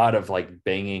a lot of like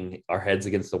banging our heads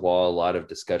against the wall, a lot of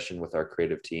discussion with our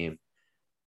creative team.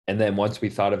 And then once we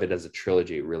thought of it as a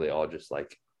trilogy, it really all just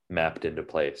like mapped into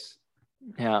place.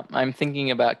 yeah, I'm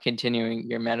thinking about continuing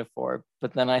your metaphor,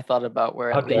 but then I thought about where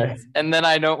it Okay. leads, and then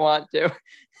I don't want to.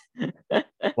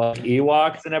 Like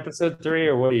Ewoks in episode three,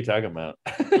 or what are you talking about?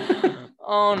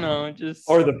 Oh no, just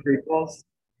Or the prequels?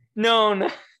 no, no.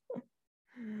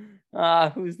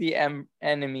 Who's the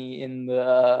enemy in the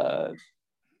uh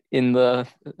in the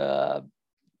Or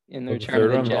the Return of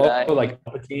third the one? Jedi? Oh, like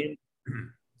Palpatine?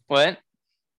 What?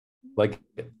 Like,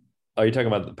 are you talking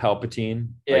about the Palpatine?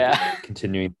 Like Yeah.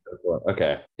 continuing?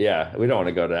 Okay. Yeah, we don't want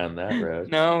to go down that road.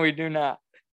 No, we do not.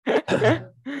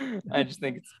 I just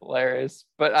think it's hilarious.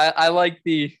 But I like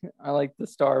the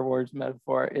Star Wars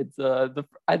metaphor. It's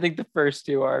I think the first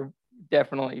two are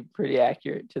definitely pretty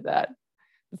accurate to that.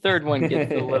 The third one gets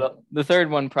the third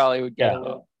one probably would get a Yeah.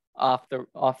 little off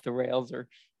the rails or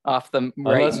off the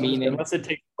right unless meaning. unless it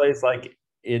takes place like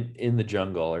in the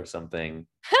jungle or something.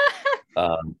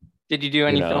 Did you do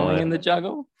any filming in the And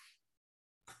jungle?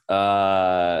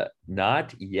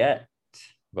 Not yet,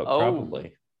 but Oh,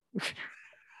 probably.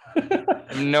 I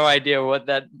have no idea what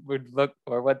that would look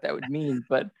or what that would mean,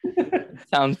 but it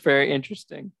sounds very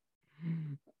interesting.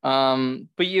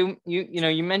 But you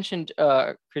mentioned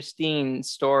Christine's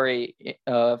story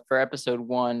for episode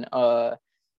 1,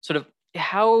 sort of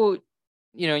how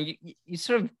you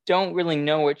sort of don't really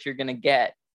know what you're gonna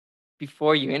get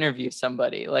before you interview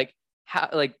somebody. Like how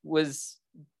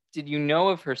did you know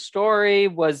of her story?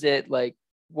 Was it like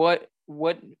what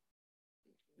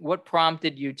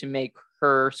prompted you to make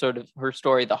her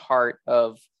story the heart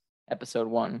of episode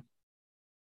 1?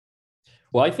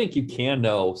 Well, I think you can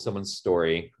know someone's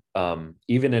story,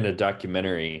 even in a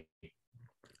documentary,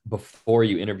 before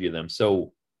you interview them.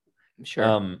 So,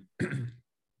 Sure.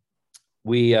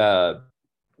 we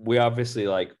we obviously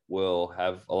like will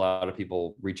have a lot of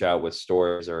people reach out with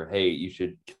stories or, hey, you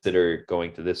should consider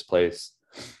going to this place.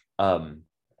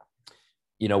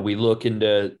 We look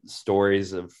into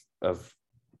stories of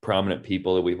prominent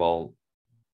people that we've all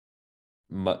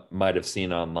might have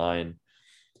seen online.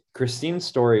 Christine's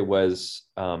story was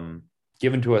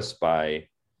given to us by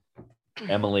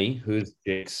Emily, who's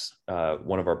Jake's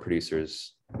one of our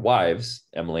producers' wives.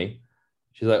 Emily,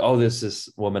 she's like, oh, this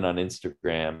woman on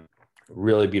Instagram,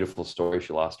 really beautiful story.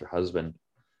 She lost her husband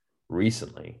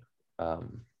recently,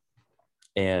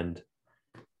 and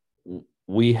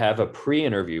we have a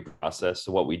pre-interview process.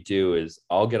 So what we do is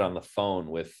I'll get on the phone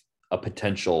with a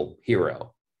potential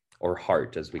hero, or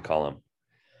heart as we call him,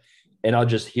 and I'll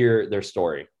just hear their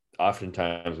story.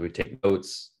 Oftentimes we take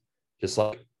notes, just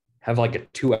like have like a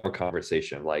 2-hour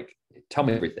conversation, like tell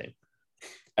me everything.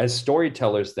 As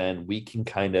storytellers, then we can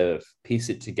kind of piece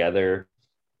it together,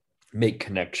 make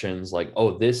connections, like,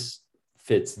 oh, this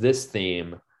fits this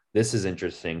theme, this is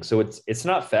interesting. So it's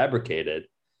not fabricated,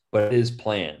 but it is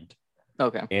planned.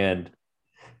 Okay. And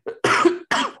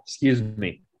excuse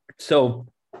me. So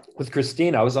with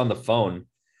Christine, I was on the phone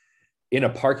in a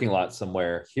parking lot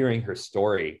somewhere hearing her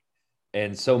story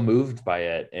and so moved by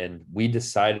it. And we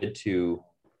decided to,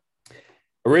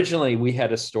 originally we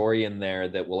had a story in there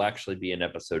that will actually be in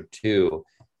episode 2,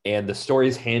 and the story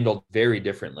is handled very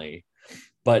differently.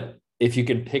 But if you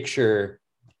can picture,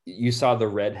 you saw the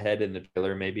redhead in the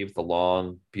trailer, maybe, with the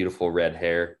long, beautiful red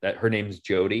hair, that her name's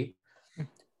Jody.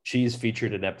 She's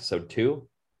featured in episode 2.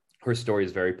 Her story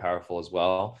is very powerful as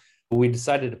well. But we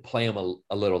decided to play them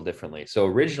a little differently. So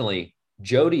originally,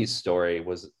 Jody's story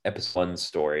was episode 1's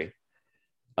story.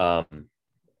 And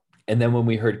then when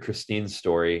we heard Christine's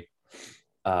story,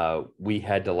 we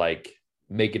had to like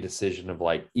make a decision of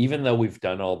like, even though we've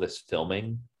done all this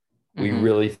filming, we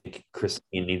really think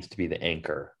Christine needs to be the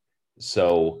anchor.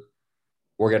 So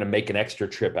we're going to make an extra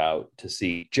trip out to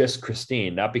see just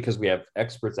Christine, not because we have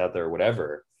experts out there or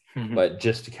whatever, but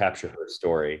just to capture her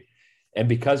story. And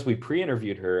because we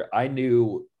pre-interviewed her, I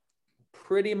knew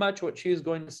pretty much what she was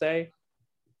going to say.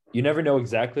 You never know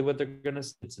exactly what they're going to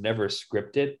say. It's never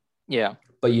scripted. Yeah.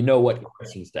 But you know what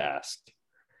questions to ask.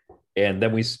 And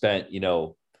then we spent,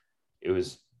 it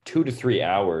was 2 to 3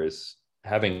 hours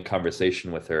having a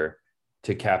conversation with her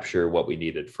to capture what we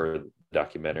needed for the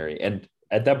documentary. And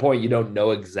at that point, you don't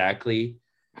know exactly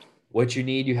what you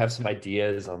need. You have some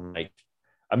ideas on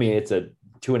it's a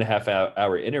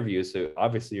 2.5-hour interview. So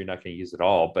obviously you're not going to use it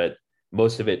all, but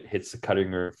most of it hits the cutting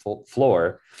room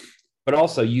floor. But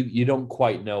also you don't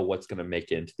quite know what's going to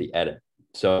make it into the edit.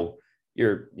 So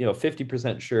you're,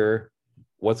 50% sure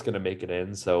what's going to make it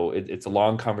in. So it's a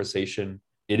long conversation.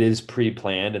 It is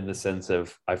pre-planned in the sense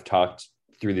of I've talked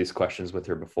through these questions with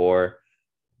her before.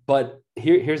 But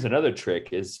here's another trick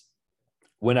is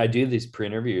when I do these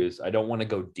pre-interviews, I don't want to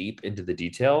go deep into the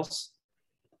details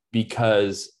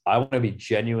because I want to be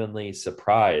genuinely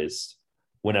surprised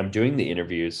when I'm doing the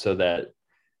interviews so that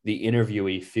the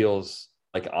interviewee feels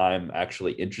like I'm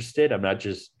actually interested. I'm not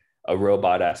just a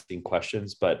robot asking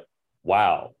questions, but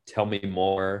wow, tell me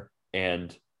more.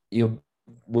 And,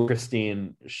 when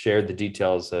Christine shared the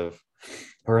details of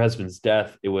her husband's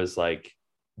death, it was like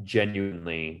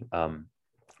genuinely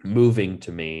moving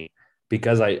to me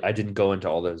because I didn't go into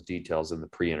all those details in the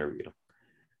pre-interview.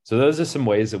 So those are some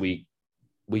ways that we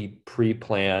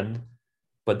pre-planned,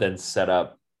 but then set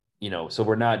up, so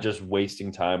we're not just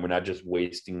wasting time. We're not just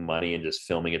wasting money and just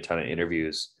filming a ton of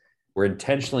interviews. We're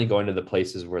intentionally going to the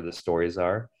places where the stories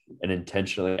are and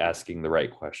intentionally asking the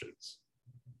right questions.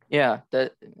 Yeah,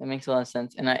 that makes a lot of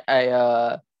sense. And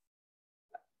I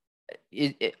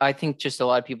think just a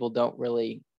lot of people don't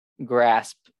really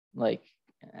grasp like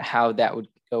how that would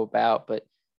go about, but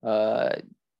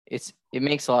it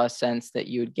makes a lot of sense that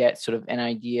you would get sort of an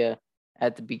idea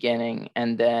at the beginning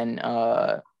and then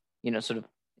sort of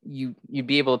you'd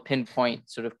be able to pinpoint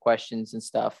sort of questions and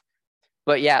stuff.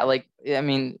 But yeah, like, I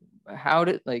mean, how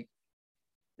did, like,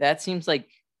 that seems like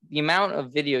the amount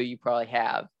of video you probably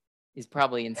have is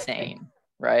probably insane,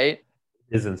 right?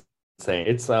 It is insane.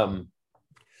 It's let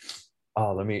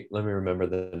me remember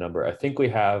the number. I think we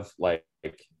have like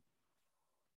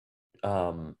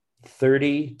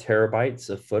 30 terabytes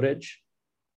of footage.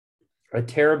 A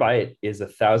terabyte is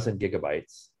 1,000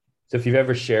 gigabytes. So if you've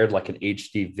ever shared like an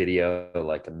HD video,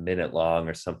 like a minute long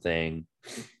or something,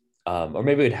 or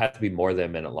maybe it'd have to be more than a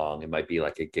minute long. It might be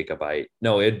like a gigabyte.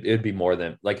 No, it'd be more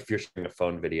than, like if you're sharing a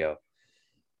phone video.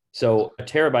 So a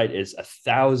terabyte is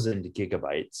 1,000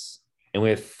 gigabytes, and we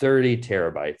have 30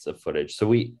 terabytes of footage. So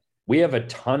we have a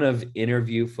ton of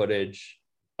interview footage,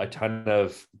 a ton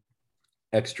of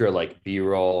extra like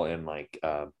B-roll and like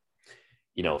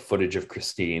footage of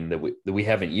Christine that we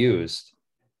haven't used,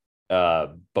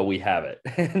 but we have it.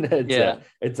 And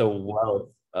it's a wealth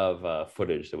of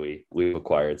footage that we've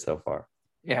acquired so far.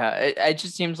 Yeah, it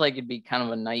just seems like it'd be kind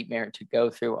of a nightmare to go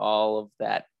through all of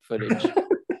that footage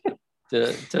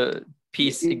to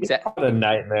piece exactly. A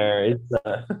nightmare.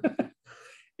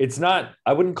 It's not.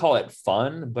 I wouldn't call it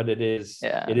fun, but it is.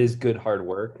 Yeah. It is good hard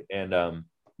work, and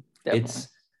it's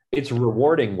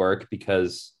rewarding work,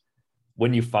 because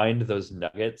when you find those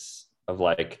nuggets of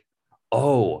like,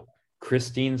 oh,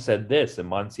 Christine said this and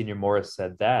Monsignor Morris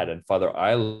said that, and Father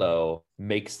Ilo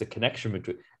makes the connection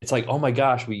between, it's like, oh my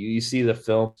gosh, you see the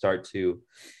film start to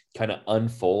kind of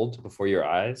unfold before your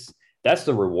eyes. That's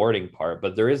the rewarding part,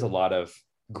 but there is a lot of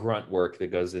grunt work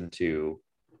that goes into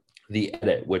the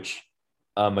edit, which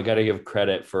I got to give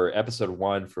credit for episode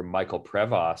 1 for Michael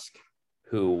Prevost,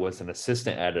 who was an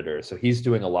assistant editor. So he's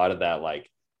doing a lot of that. Like,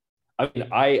 I mean,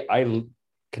 I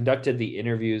conducted the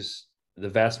interviews, the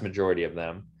vast majority of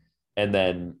them, and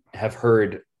then have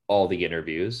heard all the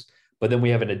interviews. But then we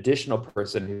have an additional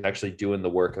person who's actually doing the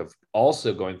work of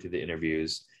also going through the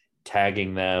interviews,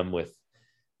 tagging them with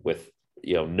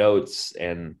notes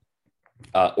and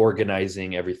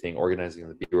organizing everything, organizing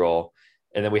the B-roll.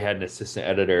 And then we had an assistant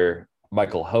editor,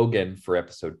 Michael Hogan, for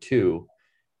episode 2,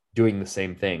 doing the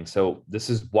same thing. So this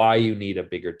is why you need a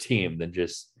bigger team than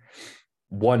just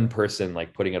one person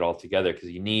like putting it all together, because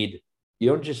you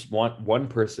don't just want one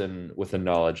person with a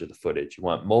knowledge of the footage. You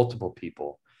want multiple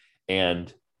people,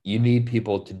 and you need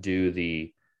people to do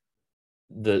the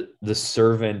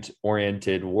servant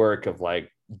oriented work of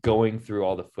like going through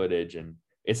all the footage. And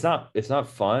it's not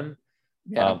fun.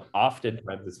 Yeah.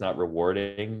 Oftentimes it's not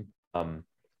rewarding,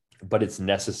 but it's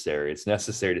necessary. It's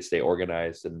necessary to stay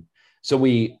organized. And so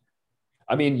you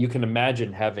can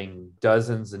imagine having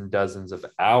dozens and dozens of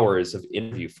hours of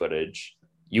interview footage.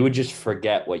 You would just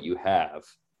forget what you have,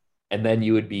 and then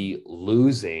you would be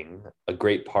losing a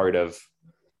great part of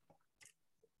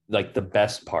like the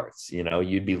best parts.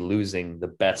 You'd be losing the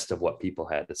best of what people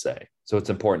had to say. So it's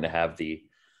important to have the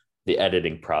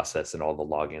editing process and all the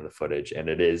logging of the footage, and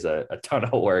it is a ton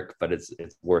of work, but it's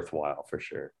worthwhile for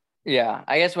sure. Yeah,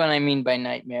 I guess what I mean by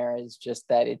nightmare is just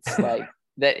that it's like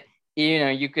that,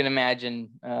 you can imagine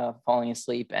falling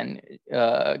asleep and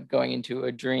going into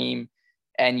a dream,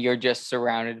 and you're just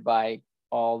surrounded by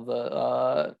all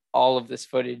of this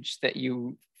footage that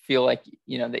you feel like,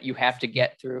 that you have to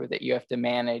get through, that you have to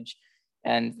manage,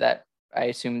 and that I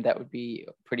assume that would be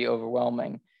pretty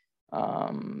overwhelming.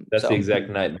 That's the exact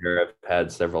nightmare I've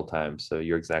had several times. So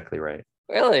you're exactly right.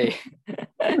 Really?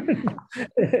 Maybe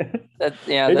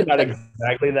not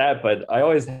exactly that, but I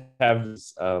always have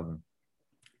this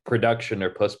production or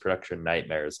post-production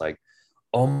nightmares, like,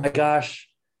 oh my gosh,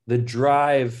 the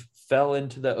drive fell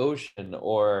into the ocean,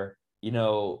 or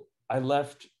I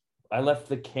left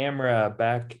the camera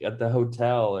back at the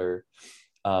hotel, or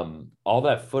all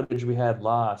that footage we had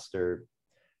lost, or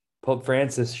Pope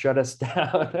Francis shut us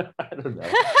down. I don't know.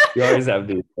 You always have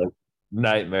these like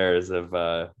nightmares of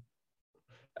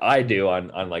I do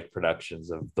on like productions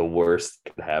of the worst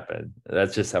that could happen.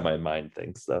 That's just how my mind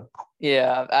thinks, though.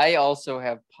 Yeah, I also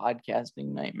have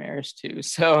podcasting nightmares too.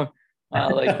 So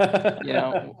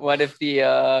what if the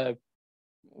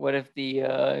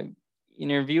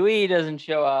interviewee doesn't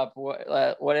show up?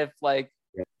 What if like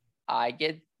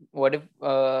I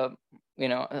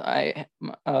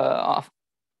off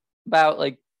about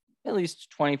like at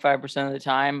least 25% of the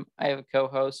time I have a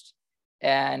co-host,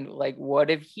 and like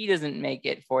what if he doesn't make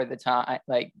it for the time,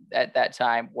 like at that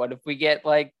time? What if we get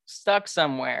like stuck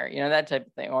somewhere, that type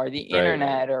of thing, or the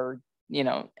internet, or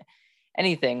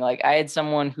anything. Like I had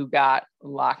someone who got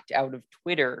locked out of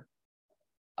Twitter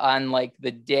on like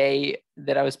the day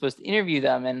that I was supposed to interview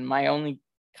them, and my only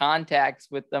contacts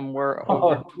with them were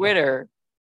over Twitter.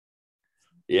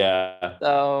 Yeah.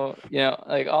 So,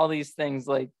 like all these things,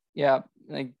 like, yeah,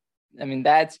 like, I mean,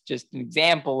 that's just an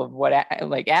example of what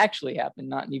like actually happened,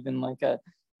 not even like a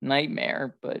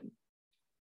nightmare, but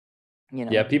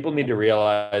Yeah, people need to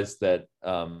realize that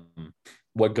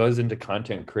what goes into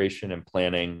content creation and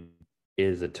planning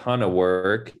is a ton of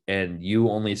work, and you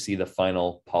only see the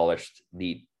final polished,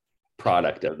 neat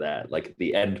product of that, like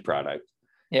the end product.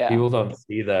 Yeah. People don't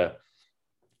see the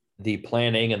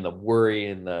planning and the worry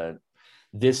and the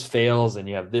this fails and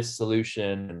you have this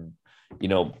solution,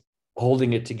 and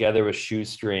holding it together with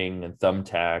shoestring and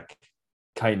thumbtack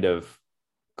kind of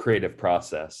creative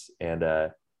process.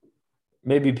 And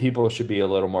maybe people should be a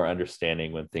little more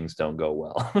understanding when things don't go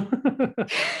well.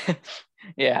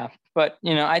 Yeah, but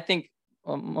I think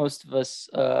most of us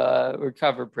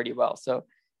recover pretty well. So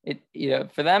it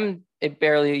for them it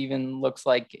barely even looks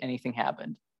like anything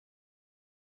happened.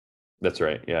 That's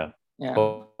right. Yeah. Yeah.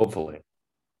 Hopefully.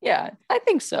 Yeah, I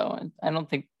think so. And I don't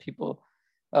think people,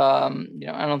 I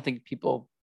don't think people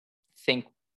think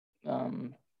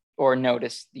or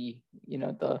notice the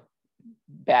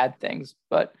bad things,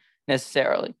 but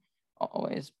necessarily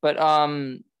always. But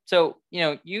so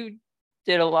you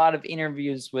did a lot of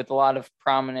interviews with a lot of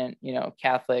prominent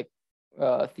Catholic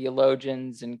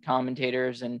theologians and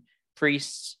commentators and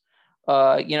priests.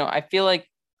 I feel like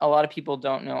a lot of people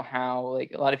don't know how,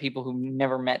 like a lot of people who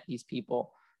never met these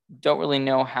people don't really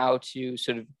know how to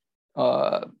sort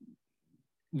of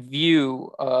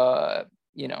view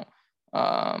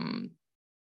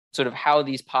sort of how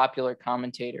these popular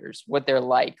commentators, what they're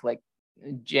like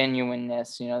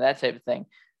genuineness, that type of thing.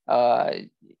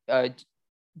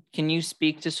 Can you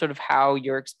speak to sort of how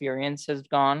your experience has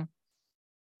gone?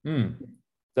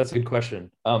 That's a good question.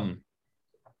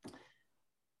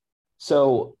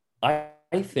 So I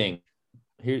think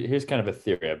here's kind of a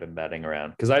theory I've been batting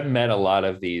around, because I've met a lot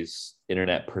of these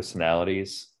internet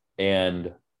personalities,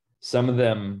 and some of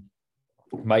them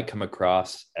might come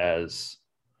across as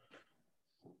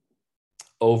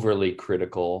overly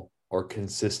critical or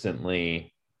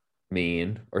consistently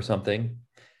mean or something.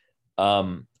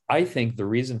 I think the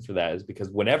reason for that is because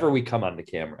whenever we come on the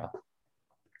camera,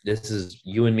 this is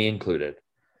you and me included,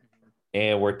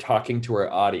 and we're talking to our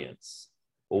audience.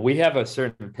 Well, we have a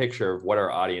certain picture of what our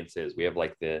audience is. We have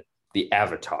like the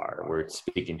avatar we're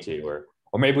speaking to, or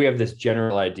maybe we have this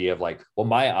general idea of like, well,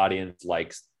 my audience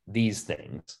likes these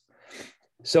things.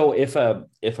 So if a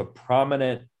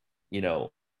prominent,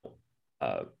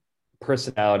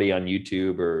 personality on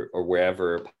YouTube or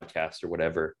wherever, podcast or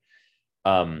whatever,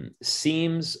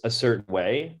 seems a certain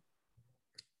way,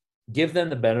 give them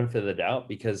the benefit of the doubt,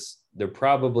 because they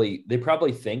probably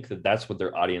think that that's what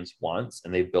their audience wants,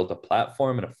 and they've built a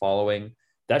platform and a following.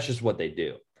 That's just what they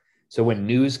do. So when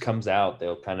news comes out,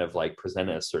 they'll kind of like present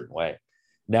it a certain way.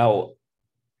 Now,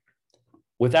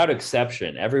 without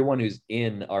exception, everyone who's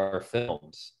in our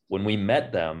films, when we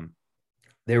met them,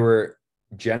 they were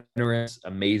generous,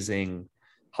 amazing,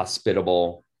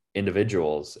 hospitable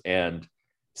individuals. And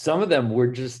some of them were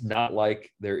just not like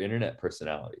their internet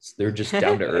personalities. They're just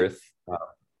down to earth,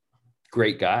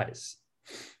 great guys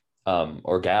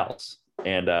or gals.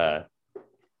 And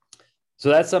so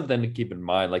that's something to keep in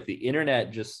mind. Like the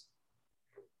internet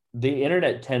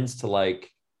tends to like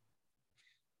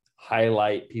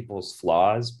highlight people's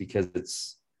flaws,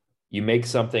 because you make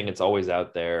something, it's always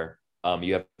out there.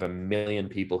 You have a million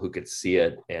people who could see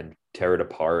it and tear it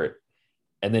apart.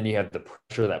 And then you have the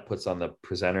pressure that puts on the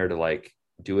presenter to like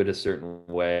do it a certain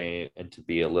way and to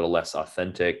be a little less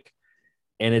authentic.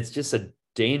 And it's just a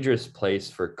dangerous place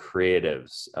for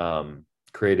creatives,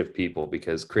 creative people,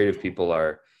 because creative people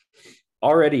are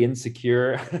already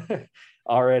insecure,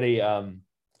 already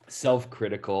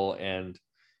self-critical. And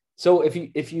so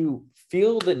if you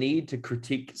feel the need to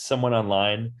critique someone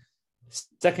online,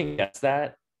 second guess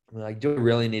that. Like, do I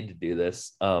really need to do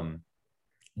this?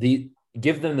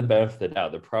 Give them the benefit of the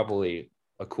doubt. They're probably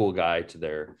a cool guy to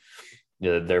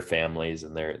their families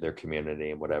and their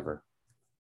community and whatever.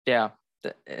 Yeah,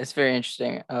 it's very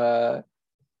interesting. The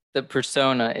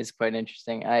persona is quite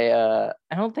interesting. I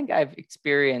don't think I've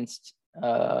experienced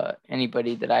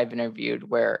anybody that I've interviewed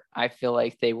where I feel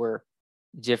like they were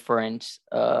different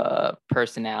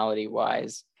personality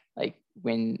wise, like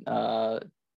when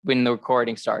the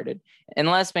recording started,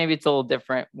 unless maybe it's a little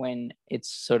different when it's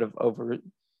sort of over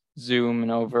Zoom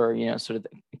and over sort of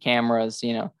the cameras,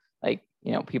 like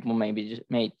people maybe just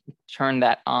may turn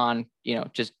that on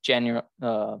just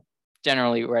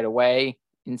generally right away.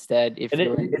 Instead, if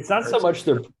it's not so much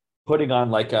they're putting on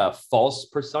like a false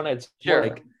persona, it's sure.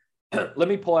 Like let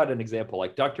me pull out an example.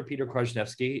 Like Dr. Peter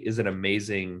Kwasniewski is an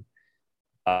amazing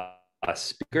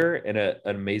speaker and an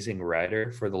amazing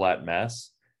writer for the Latin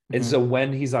Mass. And so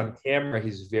when he's on camera,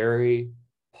 he's very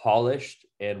polished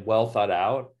and well thought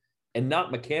out and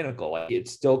not mechanical. Like, it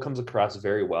still comes across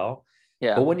very well.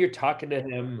 Yeah. But when you're talking to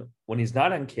him, when he's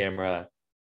not on camera,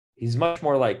 he's much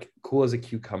more like cool as a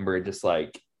cucumber, just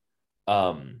like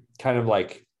kind of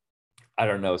like, I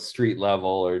don't know, street level,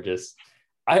 or just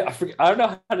I forget, I don't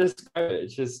know how to describe it.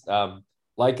 It's just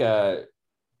like an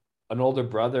older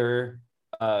brother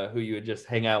who you would just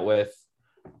hang out with,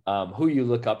 who you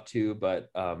look up to, but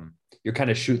you're kind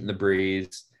of shooting the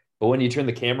breeze. But when you turn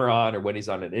the camera on, or when he's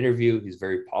on an interview, he's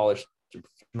very polished and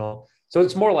professional. So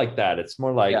it's more like that. It's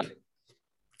more like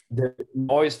you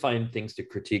always find things to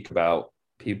critique about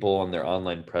people and their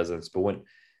online presence. But when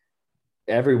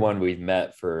everyone we've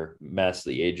met for Mass of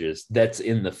the Ages that's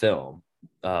in the film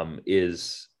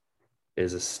is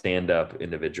a stand-up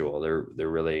individual. They're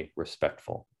really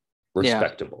respectable.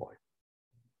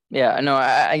 Yeah, no,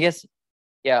 I guess,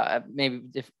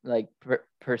 maybe like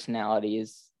personality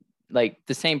is like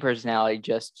the same personality,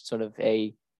 just sort of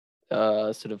a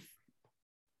sort of,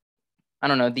 I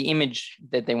don't know, the image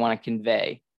that they want to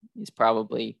convey is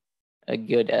probably a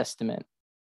good estimate.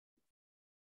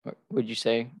 Would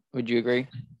you agree?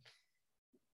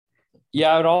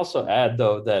 Yeah, I would also add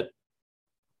though that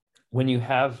when you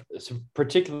have,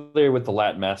 particularly with the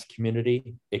Latin Mass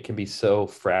community, it can be so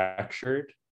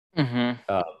fractured that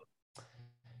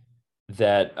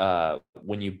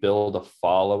when you build a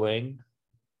following,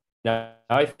 now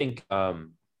I think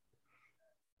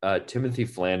Timothy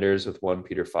Flanders with 1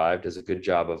 Peter 5 does a good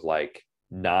job of like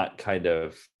not kind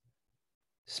of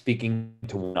speaking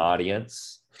to one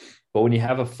audience, but when you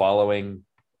have a following,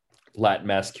 Latin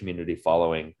Mass community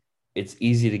following, it's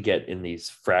easy to get in these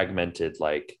fragmented,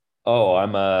 like, oh,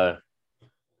 I'm a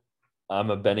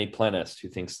Benny Plenist who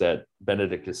thinks that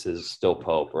Benedictus is still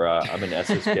Pope, or I'm an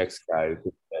SSPX guy who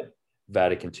thinks that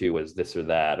Vatican II was this or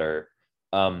that, or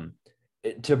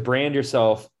to brand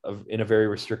yourself in a very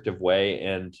restrictive way,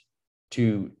 and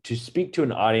to speak to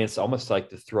an audience almost like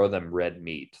to throw them red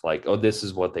meat, like, oh, this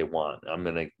is what they want, I'm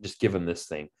gonna just give them this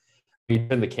thing. You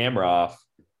turn the camera off,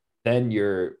 then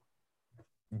you're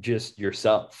just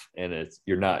yourself, and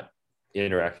you're not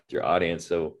interacting with your audience.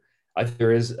 So I think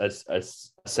there is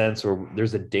a sense, or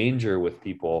there's a danger with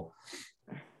people,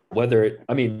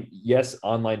 yes,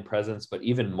 online presence, but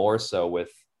even more so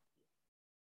with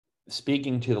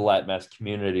speaking to the Latin Mass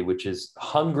community, which is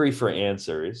hungry for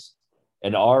answers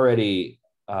and already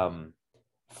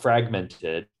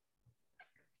fragmented,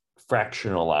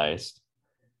 fractionalized,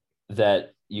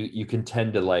 that you can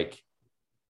tend to like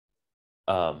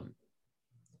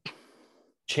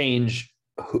change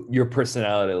your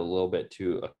personality a little bit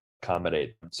to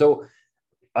accommodate them. So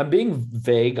I'm being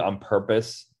vague on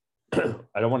purpose.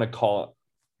 I don't want to call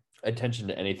attention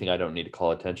to anything I don't need to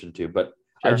call attention to, but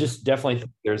sure. I just definitely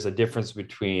think there's a difference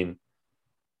between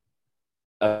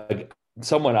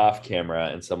someone off camera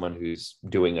and someone who's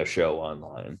doing a show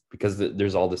online, because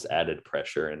there's all this added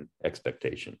pressure and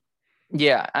expectation.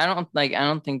 Yeah, I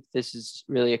don't think this is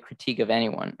really a critique of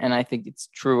anyone, and I think it's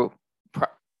true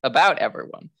about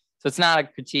everyone. So it's not a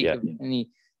critique of any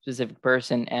specific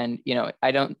person, and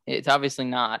it's obviously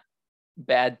not a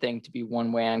bad thing to be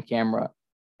one way on camera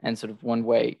and sort of one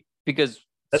way, because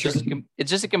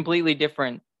it's just a completely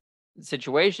different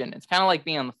situation. It's kind of like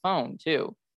being on the phone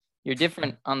too. You're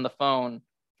different on the phone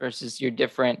versus you're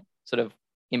different sort of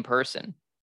in person.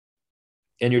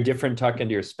 And you're different talking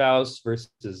to your spouse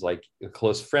versus like a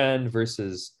close friend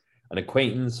versus an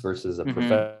acquaintance versus a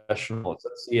professional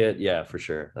associate. Yeah, for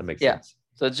sure. That makes sense.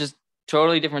 So it's just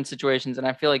totally different situations. And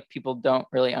I feel like people don't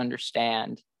really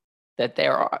understand that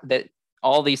that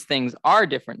all these things are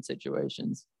different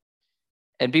situations.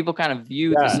 And people kind of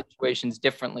view the situations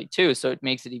differently too. So it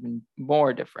makes it even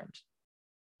more different.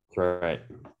 Right.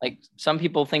 Like some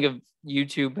people think of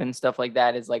YouTube and stuff like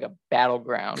that as like a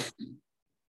battleground.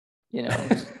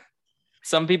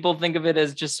 Some people think of it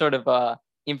as just sort of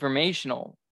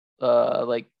informational,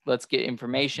 like let's get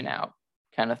information out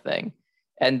kind of thing.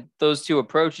 And those two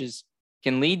approaches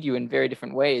can lead you in very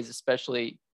different ways,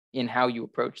 especially in how you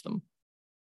approach them.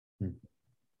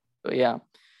 But yeah.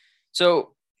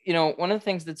 So, one of the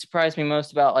things that surprised me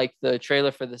most about like the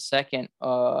trailer for the second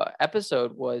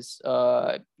episode was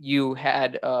you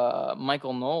had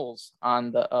Michael Knowles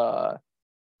on the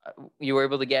you were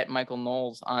able to get Michael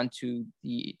Knowles onto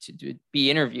to be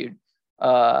interviewed.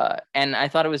 And I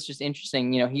thought it was just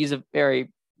interesting. He's a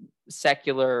very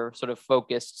secular sort of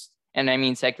focused, and I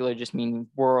mean secular just meaning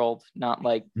world, not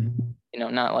like,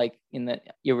 not like in the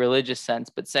irreligious sense,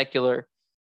 but secular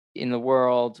in the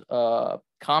world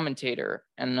commentator.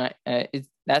 And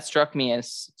that struck me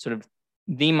as sort of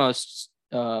the most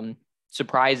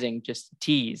surprising, just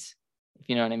tease, if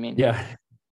you know what I mean. Yeah.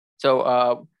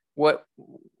 So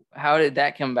how did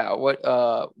that come about?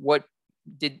 What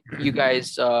did you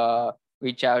guys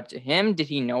reach out to him? Did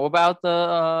he know about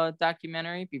the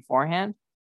documentary beforehand?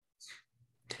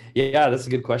 Yeah, that's a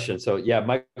good question. So yeah,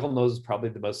 Michael Knowles is probably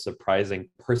the most surprising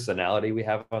personality we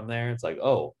have on there. It's like,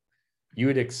 oh, you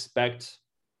would expect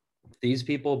these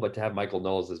people, but to have Michael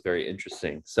Knowles is very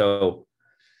interesting. So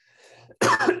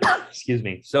excuse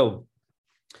me. So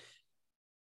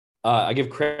I give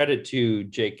credit to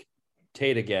Jake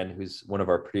Tate again, who's one of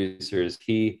our producers.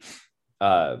 He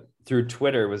through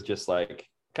Twitter was just like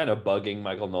kind of bugging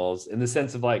Michael Knowles in the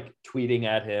sense of like tweeting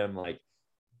at him like,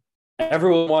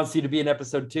 everyone wants you to be in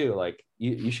episode 2. Like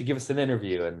you should give us an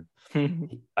interview.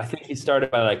 And I think he started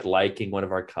by like liking one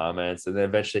of our comments, and then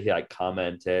eventually he like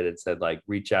commented and said like,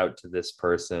 reach out to this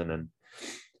person.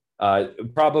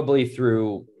 And probably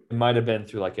through, it might have been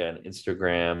through like an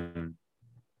Instagram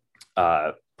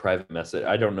private message.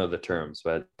 I don't know the terms,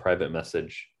 but private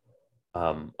message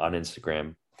on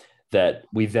Instagram, that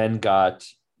we then got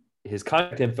his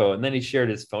contact info, and then he shared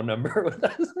his phone number with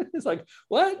us. It's like,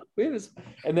 what?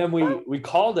 And then we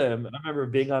called him, and I remember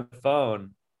being on the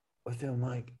phone with him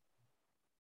like,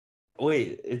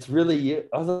 wait, it's really you?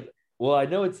 I was like, well, I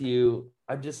know it's you.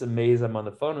 I'm just amazed I'm on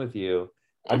the phone with you.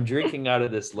 I'm drinking out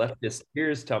of this leftist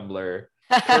tears tumbler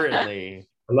currently.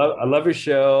 I love your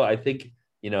show. I think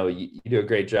you do a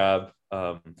great job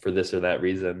for this or that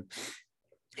reason.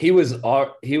 He was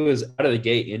out of the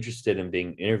gate interested in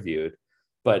being interviewed,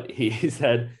 but he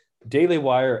said Daily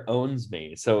Wire owns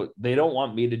me, so they don't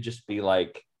want me to just be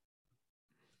like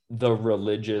the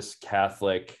religious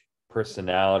Catholic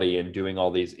personality and doing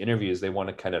all these interviews. They want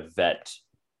to kind of vet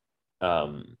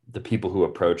the people who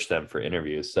approach them for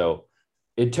interviews. So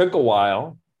it took a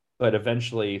while, but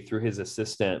eventually through his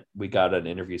assistant, we got an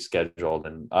interview scheduled,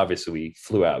 and obviously we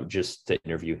flew out just to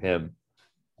interview him.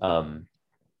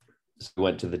 So we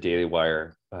went to the Daily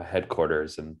Wire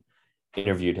headquarters and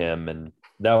interviewed him, and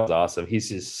that was awesome. He's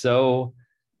just so,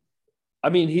 I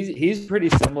mean, he's pretty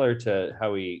similar to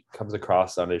how he comes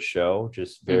across on his show,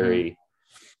 just very,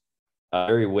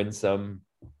 very winsome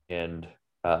and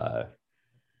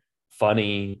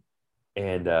funny,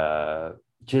 and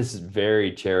just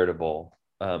very charitable.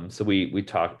 So we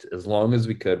talked as long as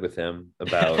we could with him,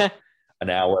 about an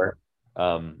hour,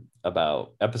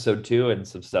 about episode 2 and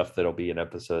some stuff that'll be in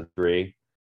episode 3.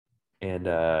 And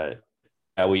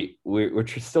we're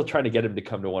still trying to get him to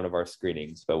come to one of our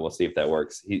screenings, but we'll see if that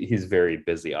works. He's very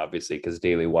busy, obviously, because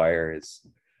Daily Wire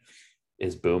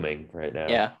is booming right now.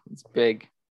 Yeah, it's big.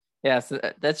 Yeah, so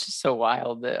that's just so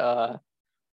wild.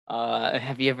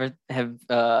 Have you ever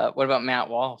what about Matt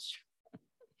Walsh?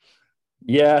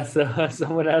 Yeah, so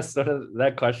someone asked sort of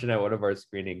that question at one of our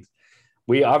screenings.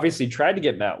 We obviously tried to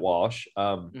get Matt Walsh,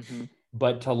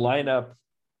 but to line up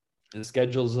the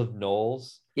schedules of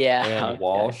Knowles and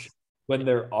Walsh when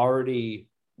they're already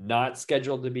not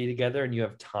scheduled to be together and you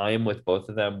have time with both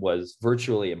of them was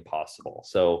virtually impossible.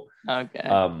 So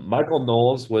Michael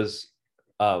Knowles was,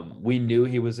 we knew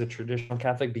he was a traditional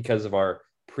Catholic because of our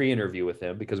pre-interview with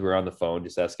him, because we were on the phone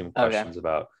just asking him questions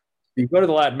about, you go to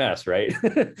the Latin Mass, right?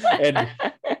 And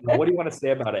what do you want to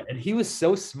say about it? And he was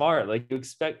so smart. Like, you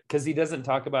expect, because he doesn't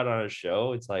talk about it on his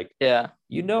show. It's like,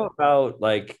 about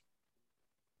like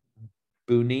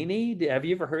Bunini? Have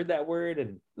you ever heard that word?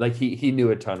 And like he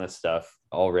knew a ton of stuff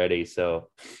already. So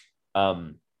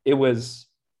it was,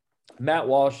 Matt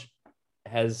Walsh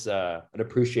has an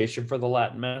appreciation for the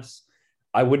Latin Mass.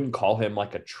 I wouldn't call him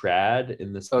like a trad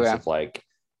in the sense of like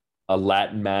a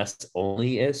Latin Mass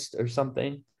onlyist or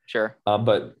something. Sure.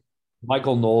 But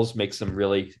Michael Knowles makes some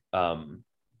really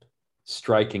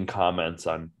striking comments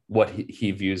on what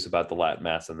he views about the Latin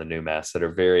Mass and the new Mass that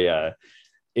are very,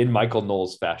 in Michael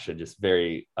Knowles fashion, just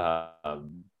very,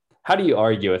 how do you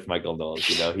argue with Michael Knowles?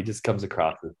 He just comes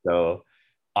across as so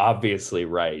obviously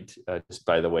right, just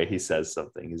by the way he says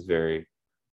something. He's very,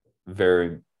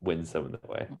 very winsome in that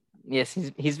way. Yes,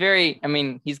 he's very, I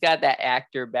mean, he's got that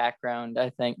actor background. I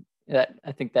think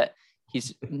that he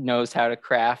knows how to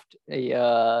craft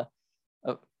a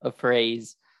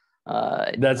phrase.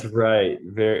 That's right.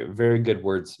 Very, very good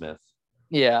wordsmith.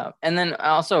 Yeah. And then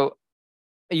also,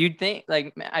 you'd think,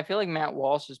 like, I feel like Matt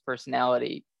Walsh's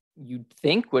personality, you'd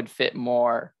think would fit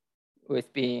more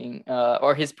with being,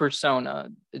 or his persona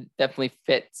definitely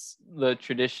fits the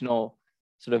traditional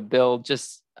sort of build.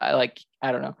 Just, I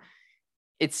don't know.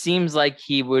 It seems like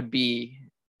he would be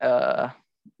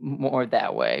more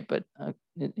that way, but I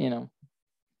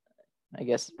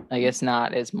guess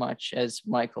not as much as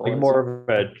Michael. Like more of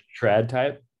a trad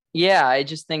type? Yeah, I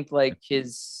just think like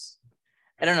his,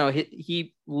 I don't know.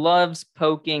 He loves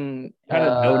poking. Kind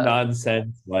of no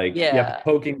nonsense, like Yeah,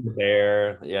 poking the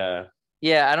bear. Yeah.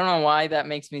 yeah. I don't know why that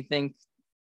makes me think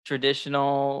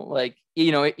traditional. Like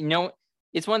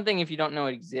it's one thing if you don't know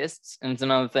it exists, and it's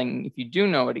another thing if you do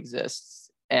know it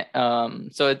exists.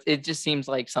 So it just seems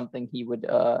like something he would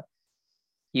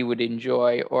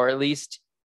enjoy, or at least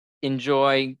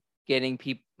enjoy getting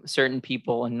certain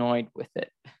people annoyed with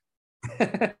it.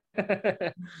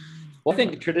 Well, I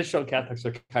think traditional Catholics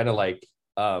are kind of like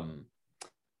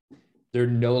they're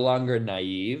no longer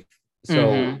naive.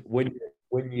 So when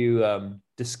you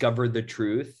discover the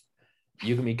truth,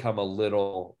 you can become a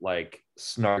little like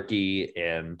snarky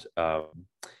and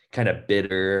kind of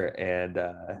bitter and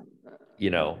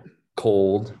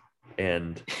cold.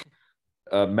 And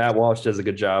Matt Walsh does a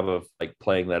good job of like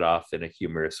playing that off in a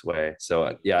humorous way.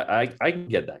 So yeah, I can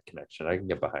get that connection. I can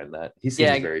get behind that. He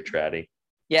seems very chatty.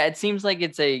 Yeah, it seems like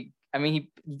I mean, he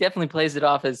definitely plays it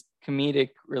off as comedic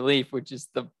relief, which is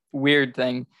the weird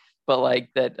thing, but like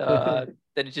that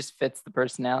that it just fits the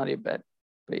personality a bit.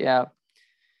 But yeah.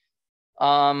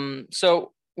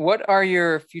 So what are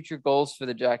your future goals for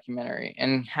the documentary,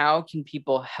 and how can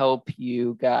people help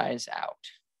you guys out?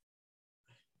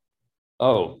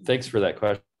 Oh, thanks for that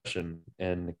question,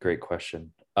 and great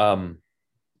question.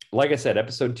 Like I said,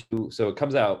 episode 2, so it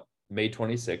comes out May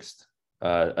 26th,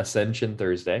 Ascension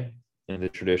Thursday in the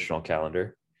traditional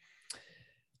calendar.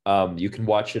 You can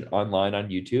watch it online on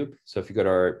YouTube. So if you go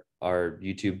to our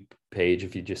YouTube page,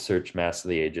 if you just search Mass of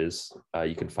the Ages,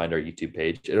 you can find our YouTube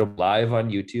page. It'll be live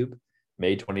on YouTube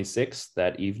May 26th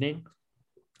that evening,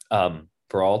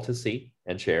 for all to see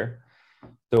and share.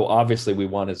 So obviously we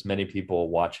want as many people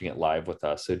watching it live with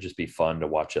us. So it'd just be fun to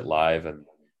watch it live and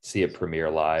see it premiere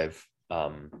live.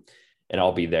 And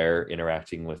I'll be there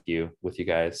interacting with you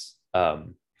guys.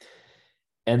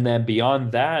 And then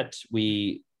beyond that,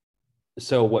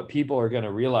 so what people are going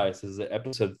to realize is that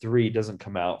episode 3 doesn't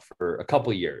come out for a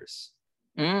couple years.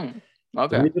 Okay.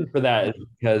 The reason for that is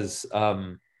because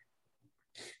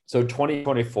so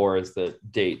 2024 is the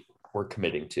date we're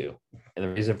committing to. And the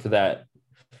reason for that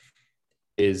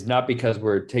is not because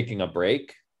we're taking a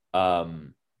break.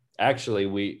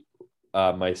 Actually,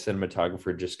 my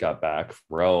cinematographer just got back from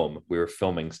Rome. We were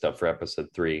filming stuff for episode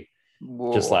 3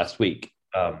 just last week.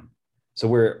 So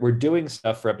we're doing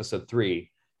stuff for episode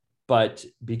 3, but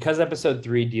because episode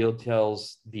 3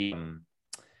 details the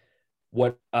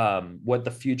what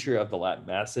the future of the Latin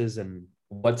Mass is and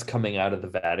what's coming out of the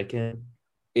Vatican,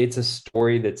 it's a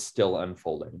story that's still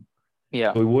unfolding.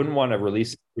 Yeah. So we wouldn't want to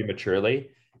release it prematurely,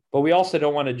 but we also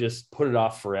don't want to just put it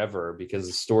off forever because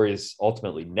the story is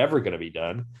ultimately never going to be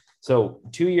done. So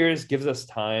 2 years gives us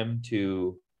time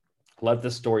to let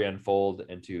the story unfold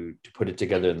and to put it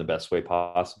together in the best way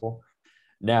possible.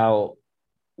 Now,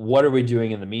 what are we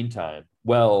doing in the meantime?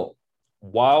 Well,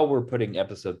 while we're putting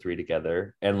episode 3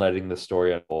 together and letting the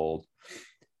story unfold,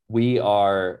 we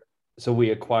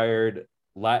acquired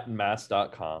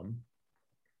latinmass.com.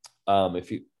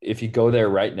 If you go there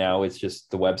right now, it's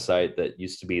just the website that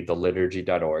used to be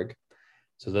theliturgy.org.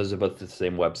 So those are both the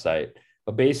same website.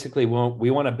 But basically,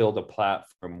 we want to build a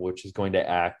platform which is going to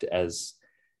act as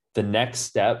the next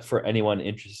step for anyone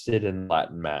interested in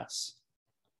Latin Mass,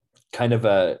 kind of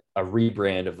a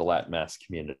rebrand of the Latin Mass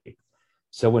community.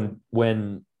 So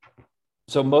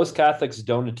so most Catholics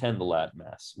don't attend the Latin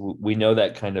Mass. We know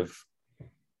that kind of,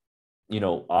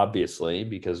 obviously,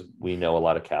 because we know a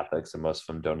lot of Catholics and most of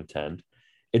them don't attend.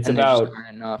 It's and about there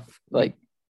aren't enough, like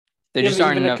there just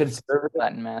aren't enough conservative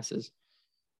Latin Masses.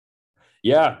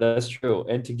 Yeah, that's true.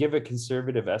 And to give a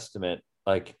conservative estimate,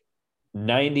 like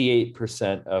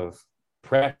 98% of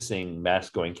practicing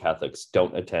Mass-going Catholics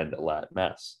don't attend a Latin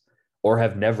Mass or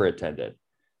have never attended.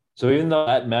 So even though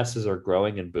Latin Masses are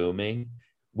growing and booming,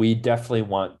 we definitely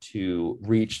want to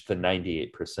reach the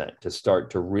 98% to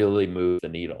start to really move the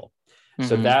needle. Mm-hmm.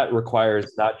 So that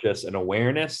requires not just an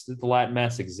awareness that the Latin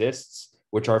Mass exists,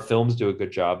 which our films do a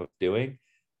good job of doing,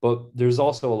 but there's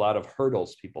also a lot of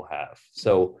hurdles people have.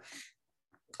 So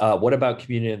what about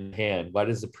communion in the hand? Why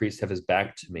does the priest have his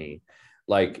back to me?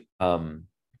 Like,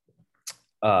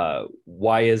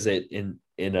 why is it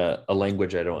in a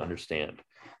language I don't understand?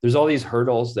 There's all these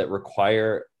hurdles that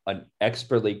require an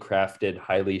expertly crafted,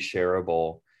 highly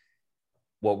shareable,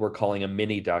 what we're calling a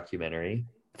mini documentary.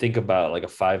 Think about like a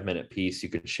 5-minute piece you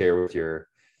could share with your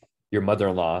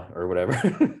mother-in-law or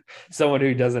whatever, someone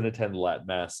who doesn't attend Latin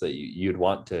Mass that you'd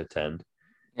want to attend,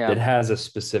 that has a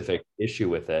specific issue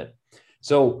with it.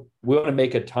 So we want to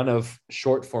make a ton of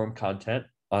short form content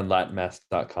on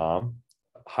latinmass.com,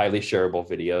 highly shareable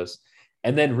videos,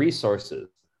 and then resources.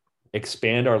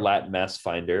 Expand our Latin Mass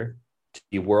finder to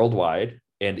be worldwide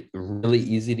and really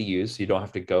easy to use. So you don't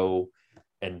have to go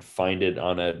and find it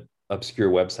on an obscure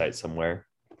website somewhere.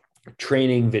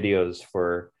 Training videos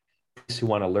for priests who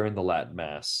want to learn the Latin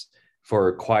Mass,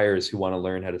 for choirs who want to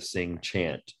learn how to sing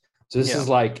chant. So this is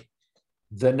like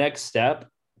the next step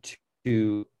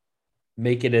to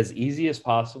make it as easy as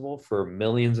possible for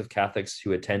millions of Catholics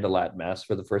who attend a Latin Mass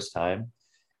for the first time,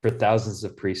 for thousands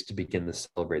of priests to begin to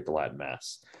celebrate the Latin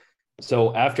Mass.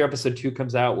 So after episode 2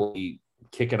 comes out, we'll be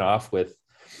kicking off with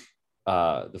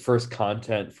the first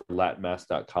content for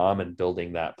latinmass.com and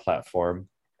building that platform.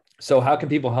 So how can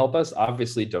people help us?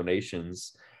 Obviously,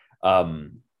 donations.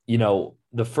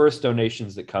 The first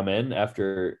donations that come in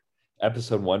after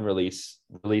episode 1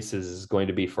 releases is going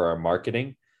to be for our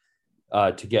marketing,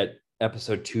 to get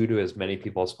episode 2 to as many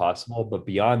people as possible. But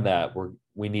beyond that,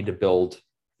 we need to build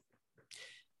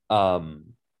a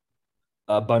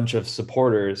bunch of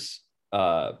supporters,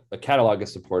 a catalog of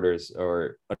supporters,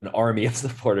 or an army of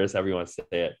supporters, however you want to say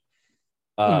it,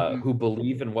 who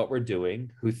believe in what we're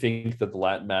doing, who think that the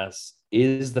Latin Mass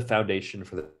is the foundation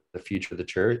for the future of the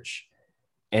church,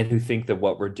 and who think that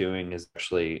what we're doing is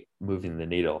actually moving the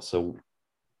needle. So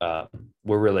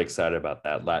we're really excited about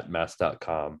that,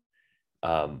 latinmass.com,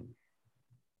 to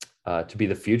be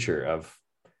the future of.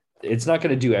 It's not going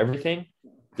to do everything.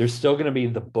 There's still going to be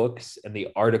the books and the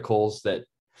articles that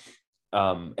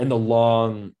and the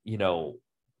long,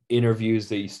 interviews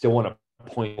that you still want to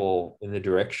point people in the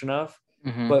direction of.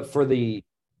 But for the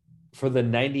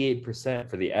 98%,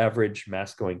 for the average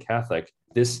mass going Catholic,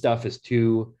 this stuff is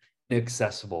too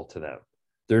inaccessible to them.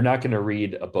 They're not going to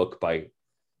read a book by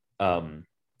Dom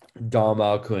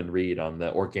Alcuin Reid on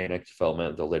the organic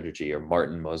development of the liturgy, or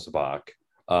Martin Mosebach.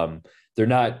 They're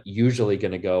not usually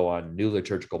going to go on New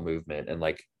Liturgical Movement and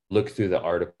like look through the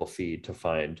article feed to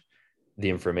find the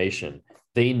information.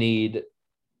 They need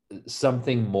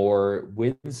something more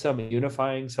winsome,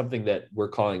 unifying, something that we're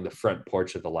calling the front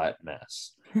porch of the Latin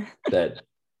Mass, that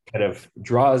kind of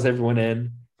draws everyone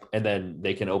in, and then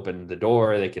they can open the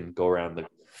door, they can go around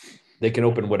they can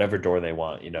open whatever door they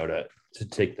want, to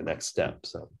take the next step.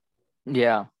 So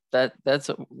yeah, that's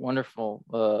a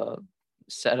wonderful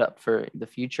setup for the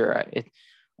future.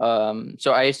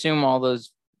 So I assume all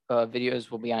those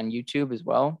videos will be on YouTube as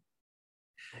well.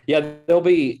 Yeah, they'll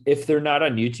be, if they're not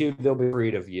on YouTube, they'll be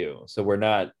free to view. So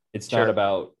it's not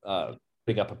about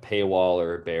putting up a paywall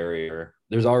or a barrier.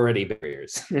 There's already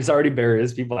barriers. There's already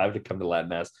barriers. People have to come to Latin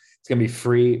Mass. It's going to be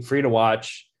free to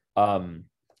watch,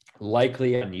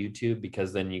 likely on YouTube,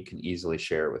 because then you can easily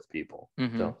share it with people.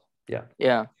 So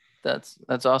yeah. That's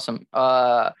awesome.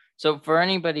 So for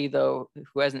anybody though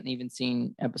who hasn't even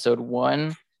seen episode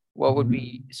 1, what would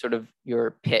be sort of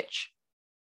your pitch?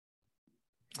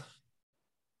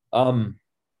 My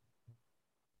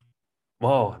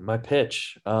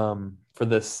pitch for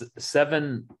this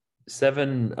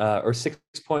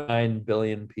 6.9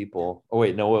 billion people. Oh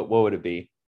wait, no, what would it be?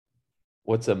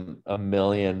 What's a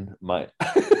million? I'm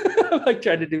like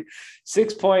trying to do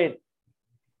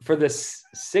for this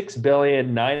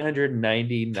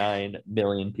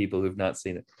 6,999,000,000 people who've not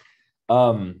seen it.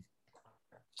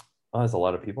 There's a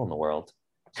lot of people in the world.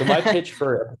 So my pitch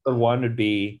for episode 1 would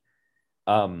be,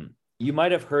 you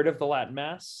might have heard of the Latin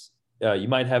Mass. You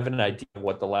might have an idea of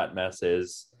what the Latin Mass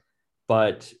is,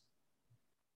 but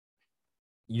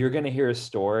you're going to hear a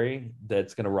story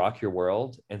that's going to rock your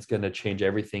world, and it's going to change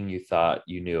everything you thought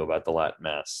you knew about the Latin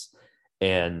Mass,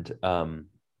 and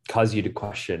cause you to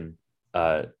question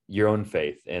your own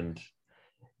faith. And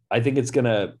I think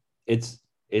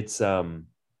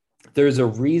there's a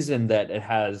reason that it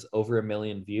has over 1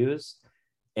 million views,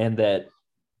 and that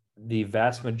the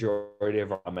vast majority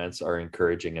of our comments are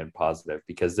encouraging and positive,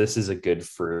 because this is a good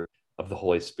fruit of the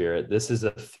Holy Spirit. This is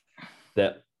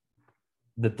that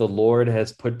the Lord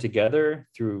has put together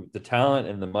through the talent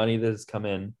and the money that has come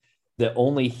in, that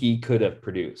only He could have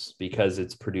produced, because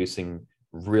it's producing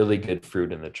really good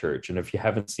fruit in the church. And if you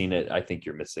haven't seen it, I think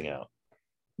you're missing out.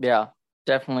 Yeah,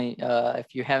 definitely.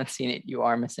 If you haven't seen it, you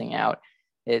are missing out.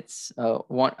 It's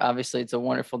obviously it's a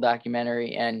wonderful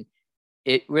documentary, and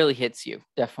it really hits you.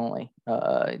 Definitely.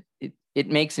 It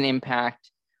makes an impact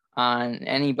on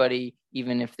anybody,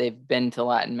 even if they've been to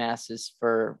Latin Masses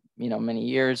for, many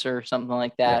years or something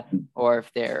like that, or if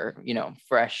they're,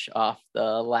 fresh off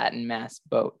the Latin Mass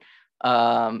boat.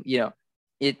 Or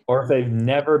if they've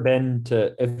never been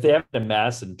if they haven't been to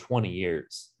Mass in 20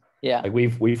 years. Yeah. Like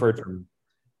we've heard from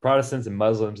Protestants and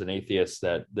Muslims and atheists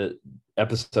that the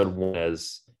episode 1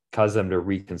 has caused them to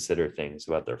reconsider things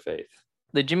about their faith.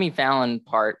 The Jimmy Fallon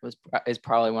part is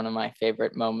probably one of my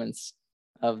favorite moments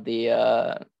of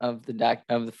the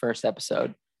first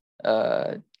episode.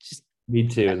 Me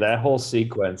too. That whole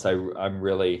sequence, I'm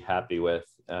really happy with.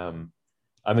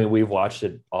 I mean, we've watched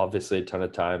it obviously a ton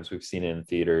of times. We've seen it in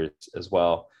theaters as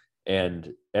well,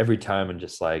 and every time I'm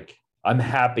just like, I'm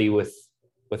happy with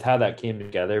how that came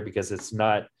together because it's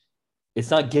not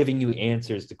giving you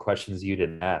answers to questions you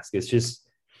didn't ask. It's just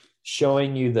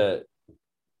showing you the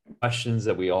questions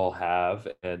that we all have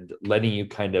and letting you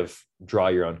kind of draw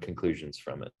your own conclusions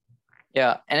from it.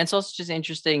 Yeah. And it's also just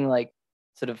interesting, like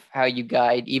sort of how you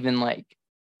guide even like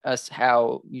us,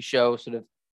 how you show sort of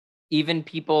even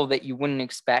people that you wouldn't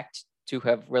expect to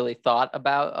have really thought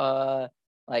about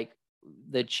like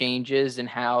the changes and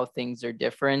how things are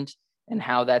different and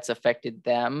how that's affected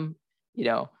them. You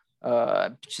know,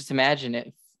 just imagine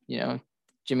if, you know,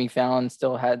 Jimmy Fallon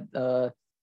still had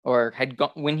or had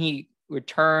gone when he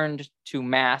returned to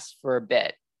Mass for a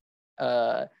bit,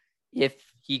 if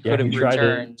he could have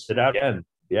returned it out again.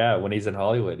 Yeah, when he's in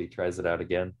Hollywood, he tries it out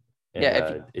again, and yeah,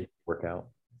 it didn't work out.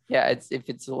 yeah, if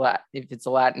it's a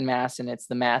Latin Mass and it's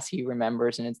the Mass he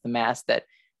remembers and it's the Mass that,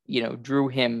 you know, drew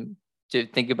him to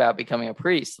think about becoming a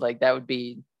priest, like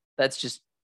that's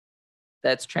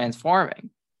transforming.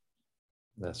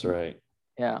 That's right.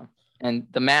 Yeah. And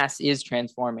the Mass is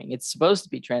transforming. It's supposed to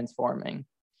be transforming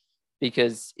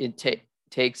because it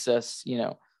takes us, you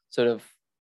know, sort of,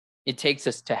 it takes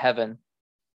us to heaven.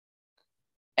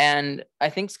 And I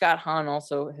think Scott Hahn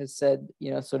also has said,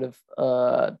 you know, sort of,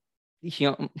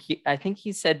 I think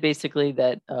he said basically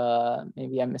that,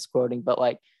 maybe I'm misquoting, but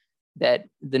like that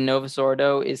the Novus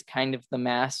Ordo is kind of the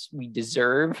Mass we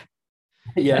deserve.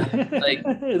 Yeah. Like,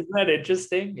 isn't that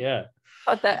interesting? Yeah.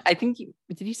 Thought that, I think,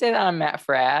 did he say that on Matt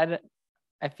Fradd?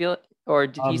 I feel, or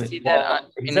did he see that on,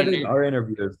 he said it in our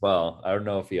interview as well. I don't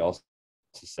know if he also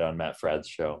said on Matt Fradd's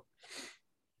show.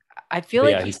 I feel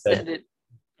like he said it.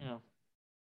 You know,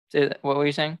 what were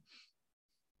you saying?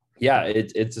 Yeah,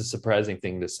 it's a surprising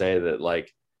thing to say that,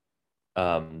 like,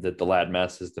 that the Latin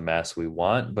Mass is the Mass we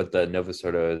want, but the Novus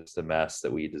Ordo is the Mass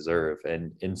that we deserve.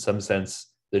 And in some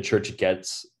sense, the church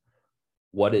gets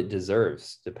what it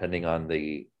deserves, depending on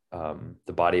the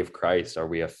body of Christ. Are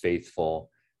we a faithful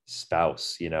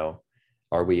spouse? You know,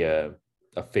 are we a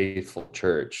faithful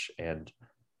church? And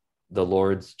the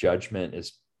Lord's judgment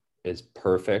is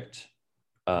perfect.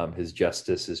 His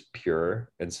justice is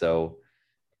pure, and so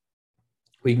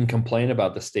we can complain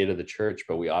about the state of the church,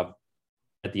 but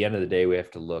at the end of the day, we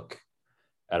have to look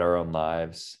at our own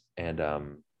lives and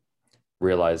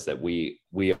realize that we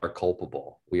are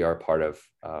culpable. We are part of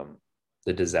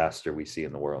the disaster we see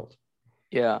in the world.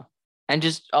 Yeah. And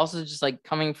just also just like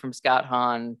coming from Scott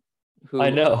Hahn, who I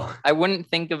know I wouldn't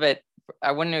think of it,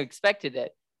 I wouldn't have expected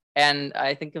it. And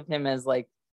I think of him as like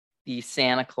the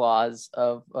Santa Claus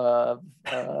of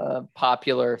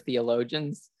popular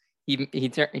theologians. He makes me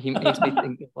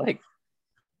think of like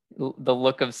the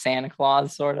look of Santa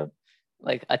Claus, sort of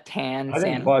like a tan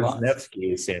Santa Claus.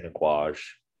 Kwasniewski is Santa Claus.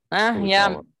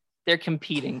 Yeah, they're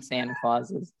competing Santa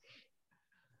Clauses.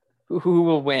 Who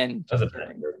will win?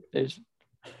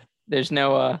 There's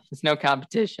no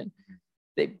competition.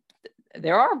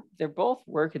 They're both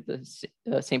work at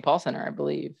the St. Paul Center, I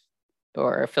believe,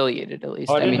 or affiliated at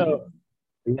least. Oh, I didn't know.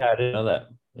 Yeah, I didn't know that.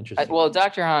 Interesting. Well,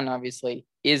 Dr. Hahn obviously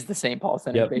is the St. Paul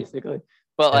Center, basically,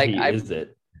 but like is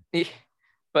it?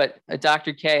 But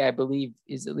Dr. K, I believe,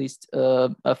 is at least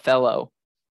a fellow,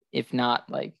 if not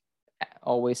like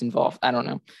always involved. I don't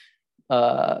know.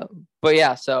 But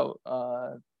yeah, so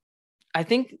I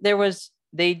think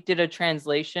they did a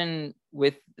translation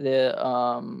with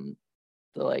the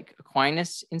like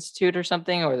Aquinas Institute or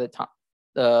something, or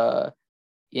the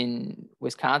in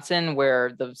Wisconsin,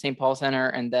 where the St. Paul Center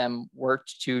and them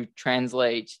worked to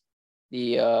translate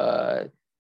the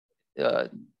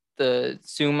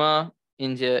Summa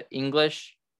into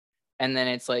English, and then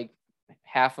it's like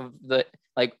half of the,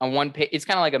 like on one page, it's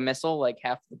kind of like a missal, like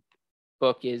half the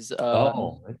book is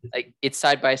like it's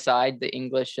side by side, the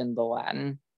English and the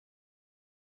Latin.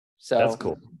 So that's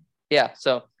cool. Yeah,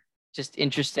 so just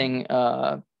interesting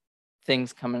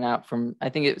things coming out from, I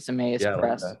think it was Emmaus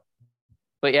Press. Like,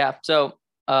 but yeah, so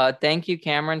thank you,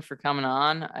 Cameron, for coming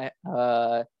on.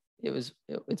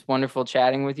 It's wonderful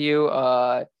chatting with you.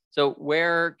 So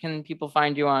where can people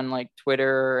find you on like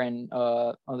Twitter and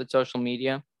other social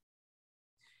media?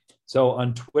 So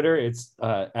on Twitter, it's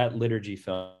at Liturgy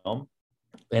Film.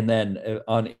 And then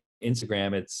on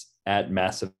Instagram, it's at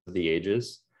Mass of the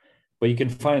Ages. But you can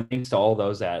find links to all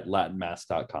those at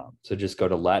latinmass.com. So just go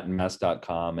to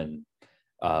latinmass.com and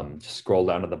scroll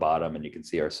down to the bottom and you can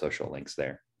see our social links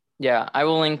there. Yeah, I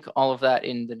will link all of that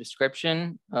in the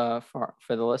description for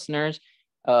the listeners.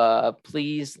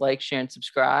 Please like, share, and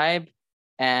subscribe.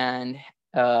 And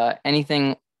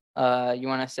anything you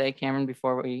want to say, Cameron,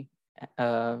 before we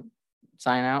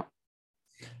sign out?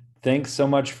 Thanks so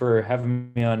much for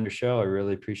having me on your show. I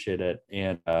really appreciate it.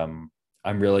 And I'm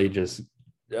really just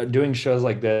doing shows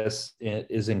like this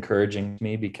is encouraging to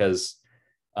me because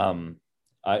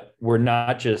we're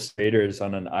not just traders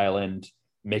on an island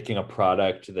making a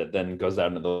product that then goes out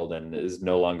into the world and is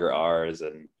no longer ours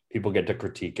and people get to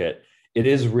critique it. It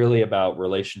is really about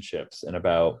relationships and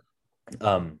about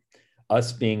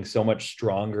us being so much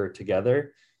stronger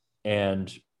together,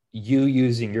 and you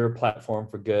using your platform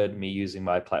for good, me using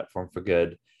my platform for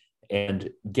good, and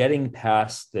getting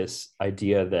past this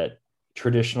idea that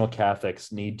traditional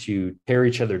Catholics need to tear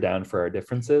each other down for our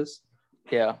differences.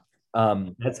 Yeah.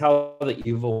 That's how the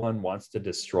evil one wants to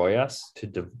destroy us,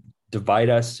 to divide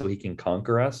us so he can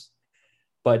conquer us.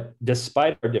 But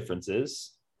despite our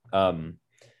differences,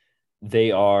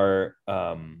 they are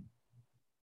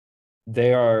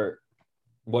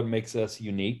what makes us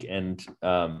unique, and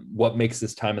what makes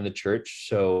this time in the church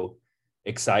so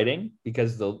exciting,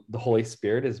 because the Holy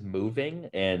Spirit is moving,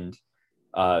 and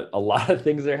a lot of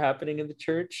things are happening in the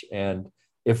church. And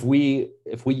if we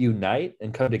unite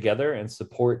and come together and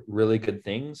support really good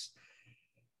things,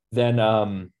 then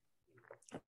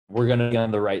we're going to be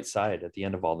on the right side at the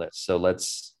end of all this. So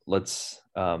let's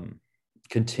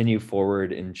continue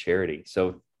forward in charity.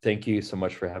 So thank you so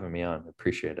much for having me on. I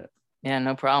appreciate it. Yeah,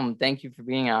 no problem. Thank you for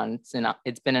being on.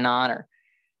 It's been an honor.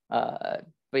 But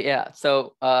yeah,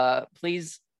 so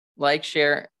please like,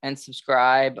 share, and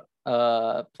subscribe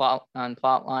on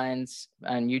Plotlines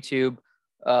on YouTube.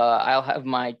 I'll have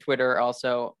my Twitter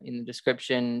also in the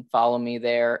description. Follow me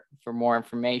there for more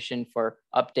information, for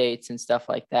updates and stuff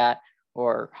like that,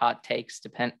 or hot takes,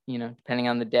 depending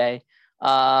on the day.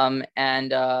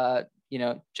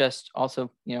 Just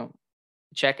also,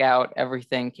 check out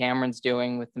everything Cameron's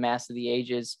doing with the Mass of the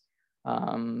Ages.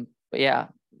 But yeah,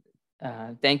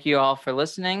 thank you all for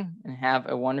listening, and have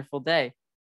a wonderful day.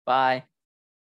 Bye.